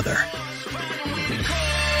each other.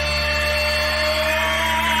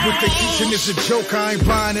 What they teaching is a joke, I ain't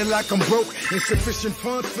buying it like I'm broke. Insufficient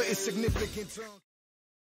funds for insignificant.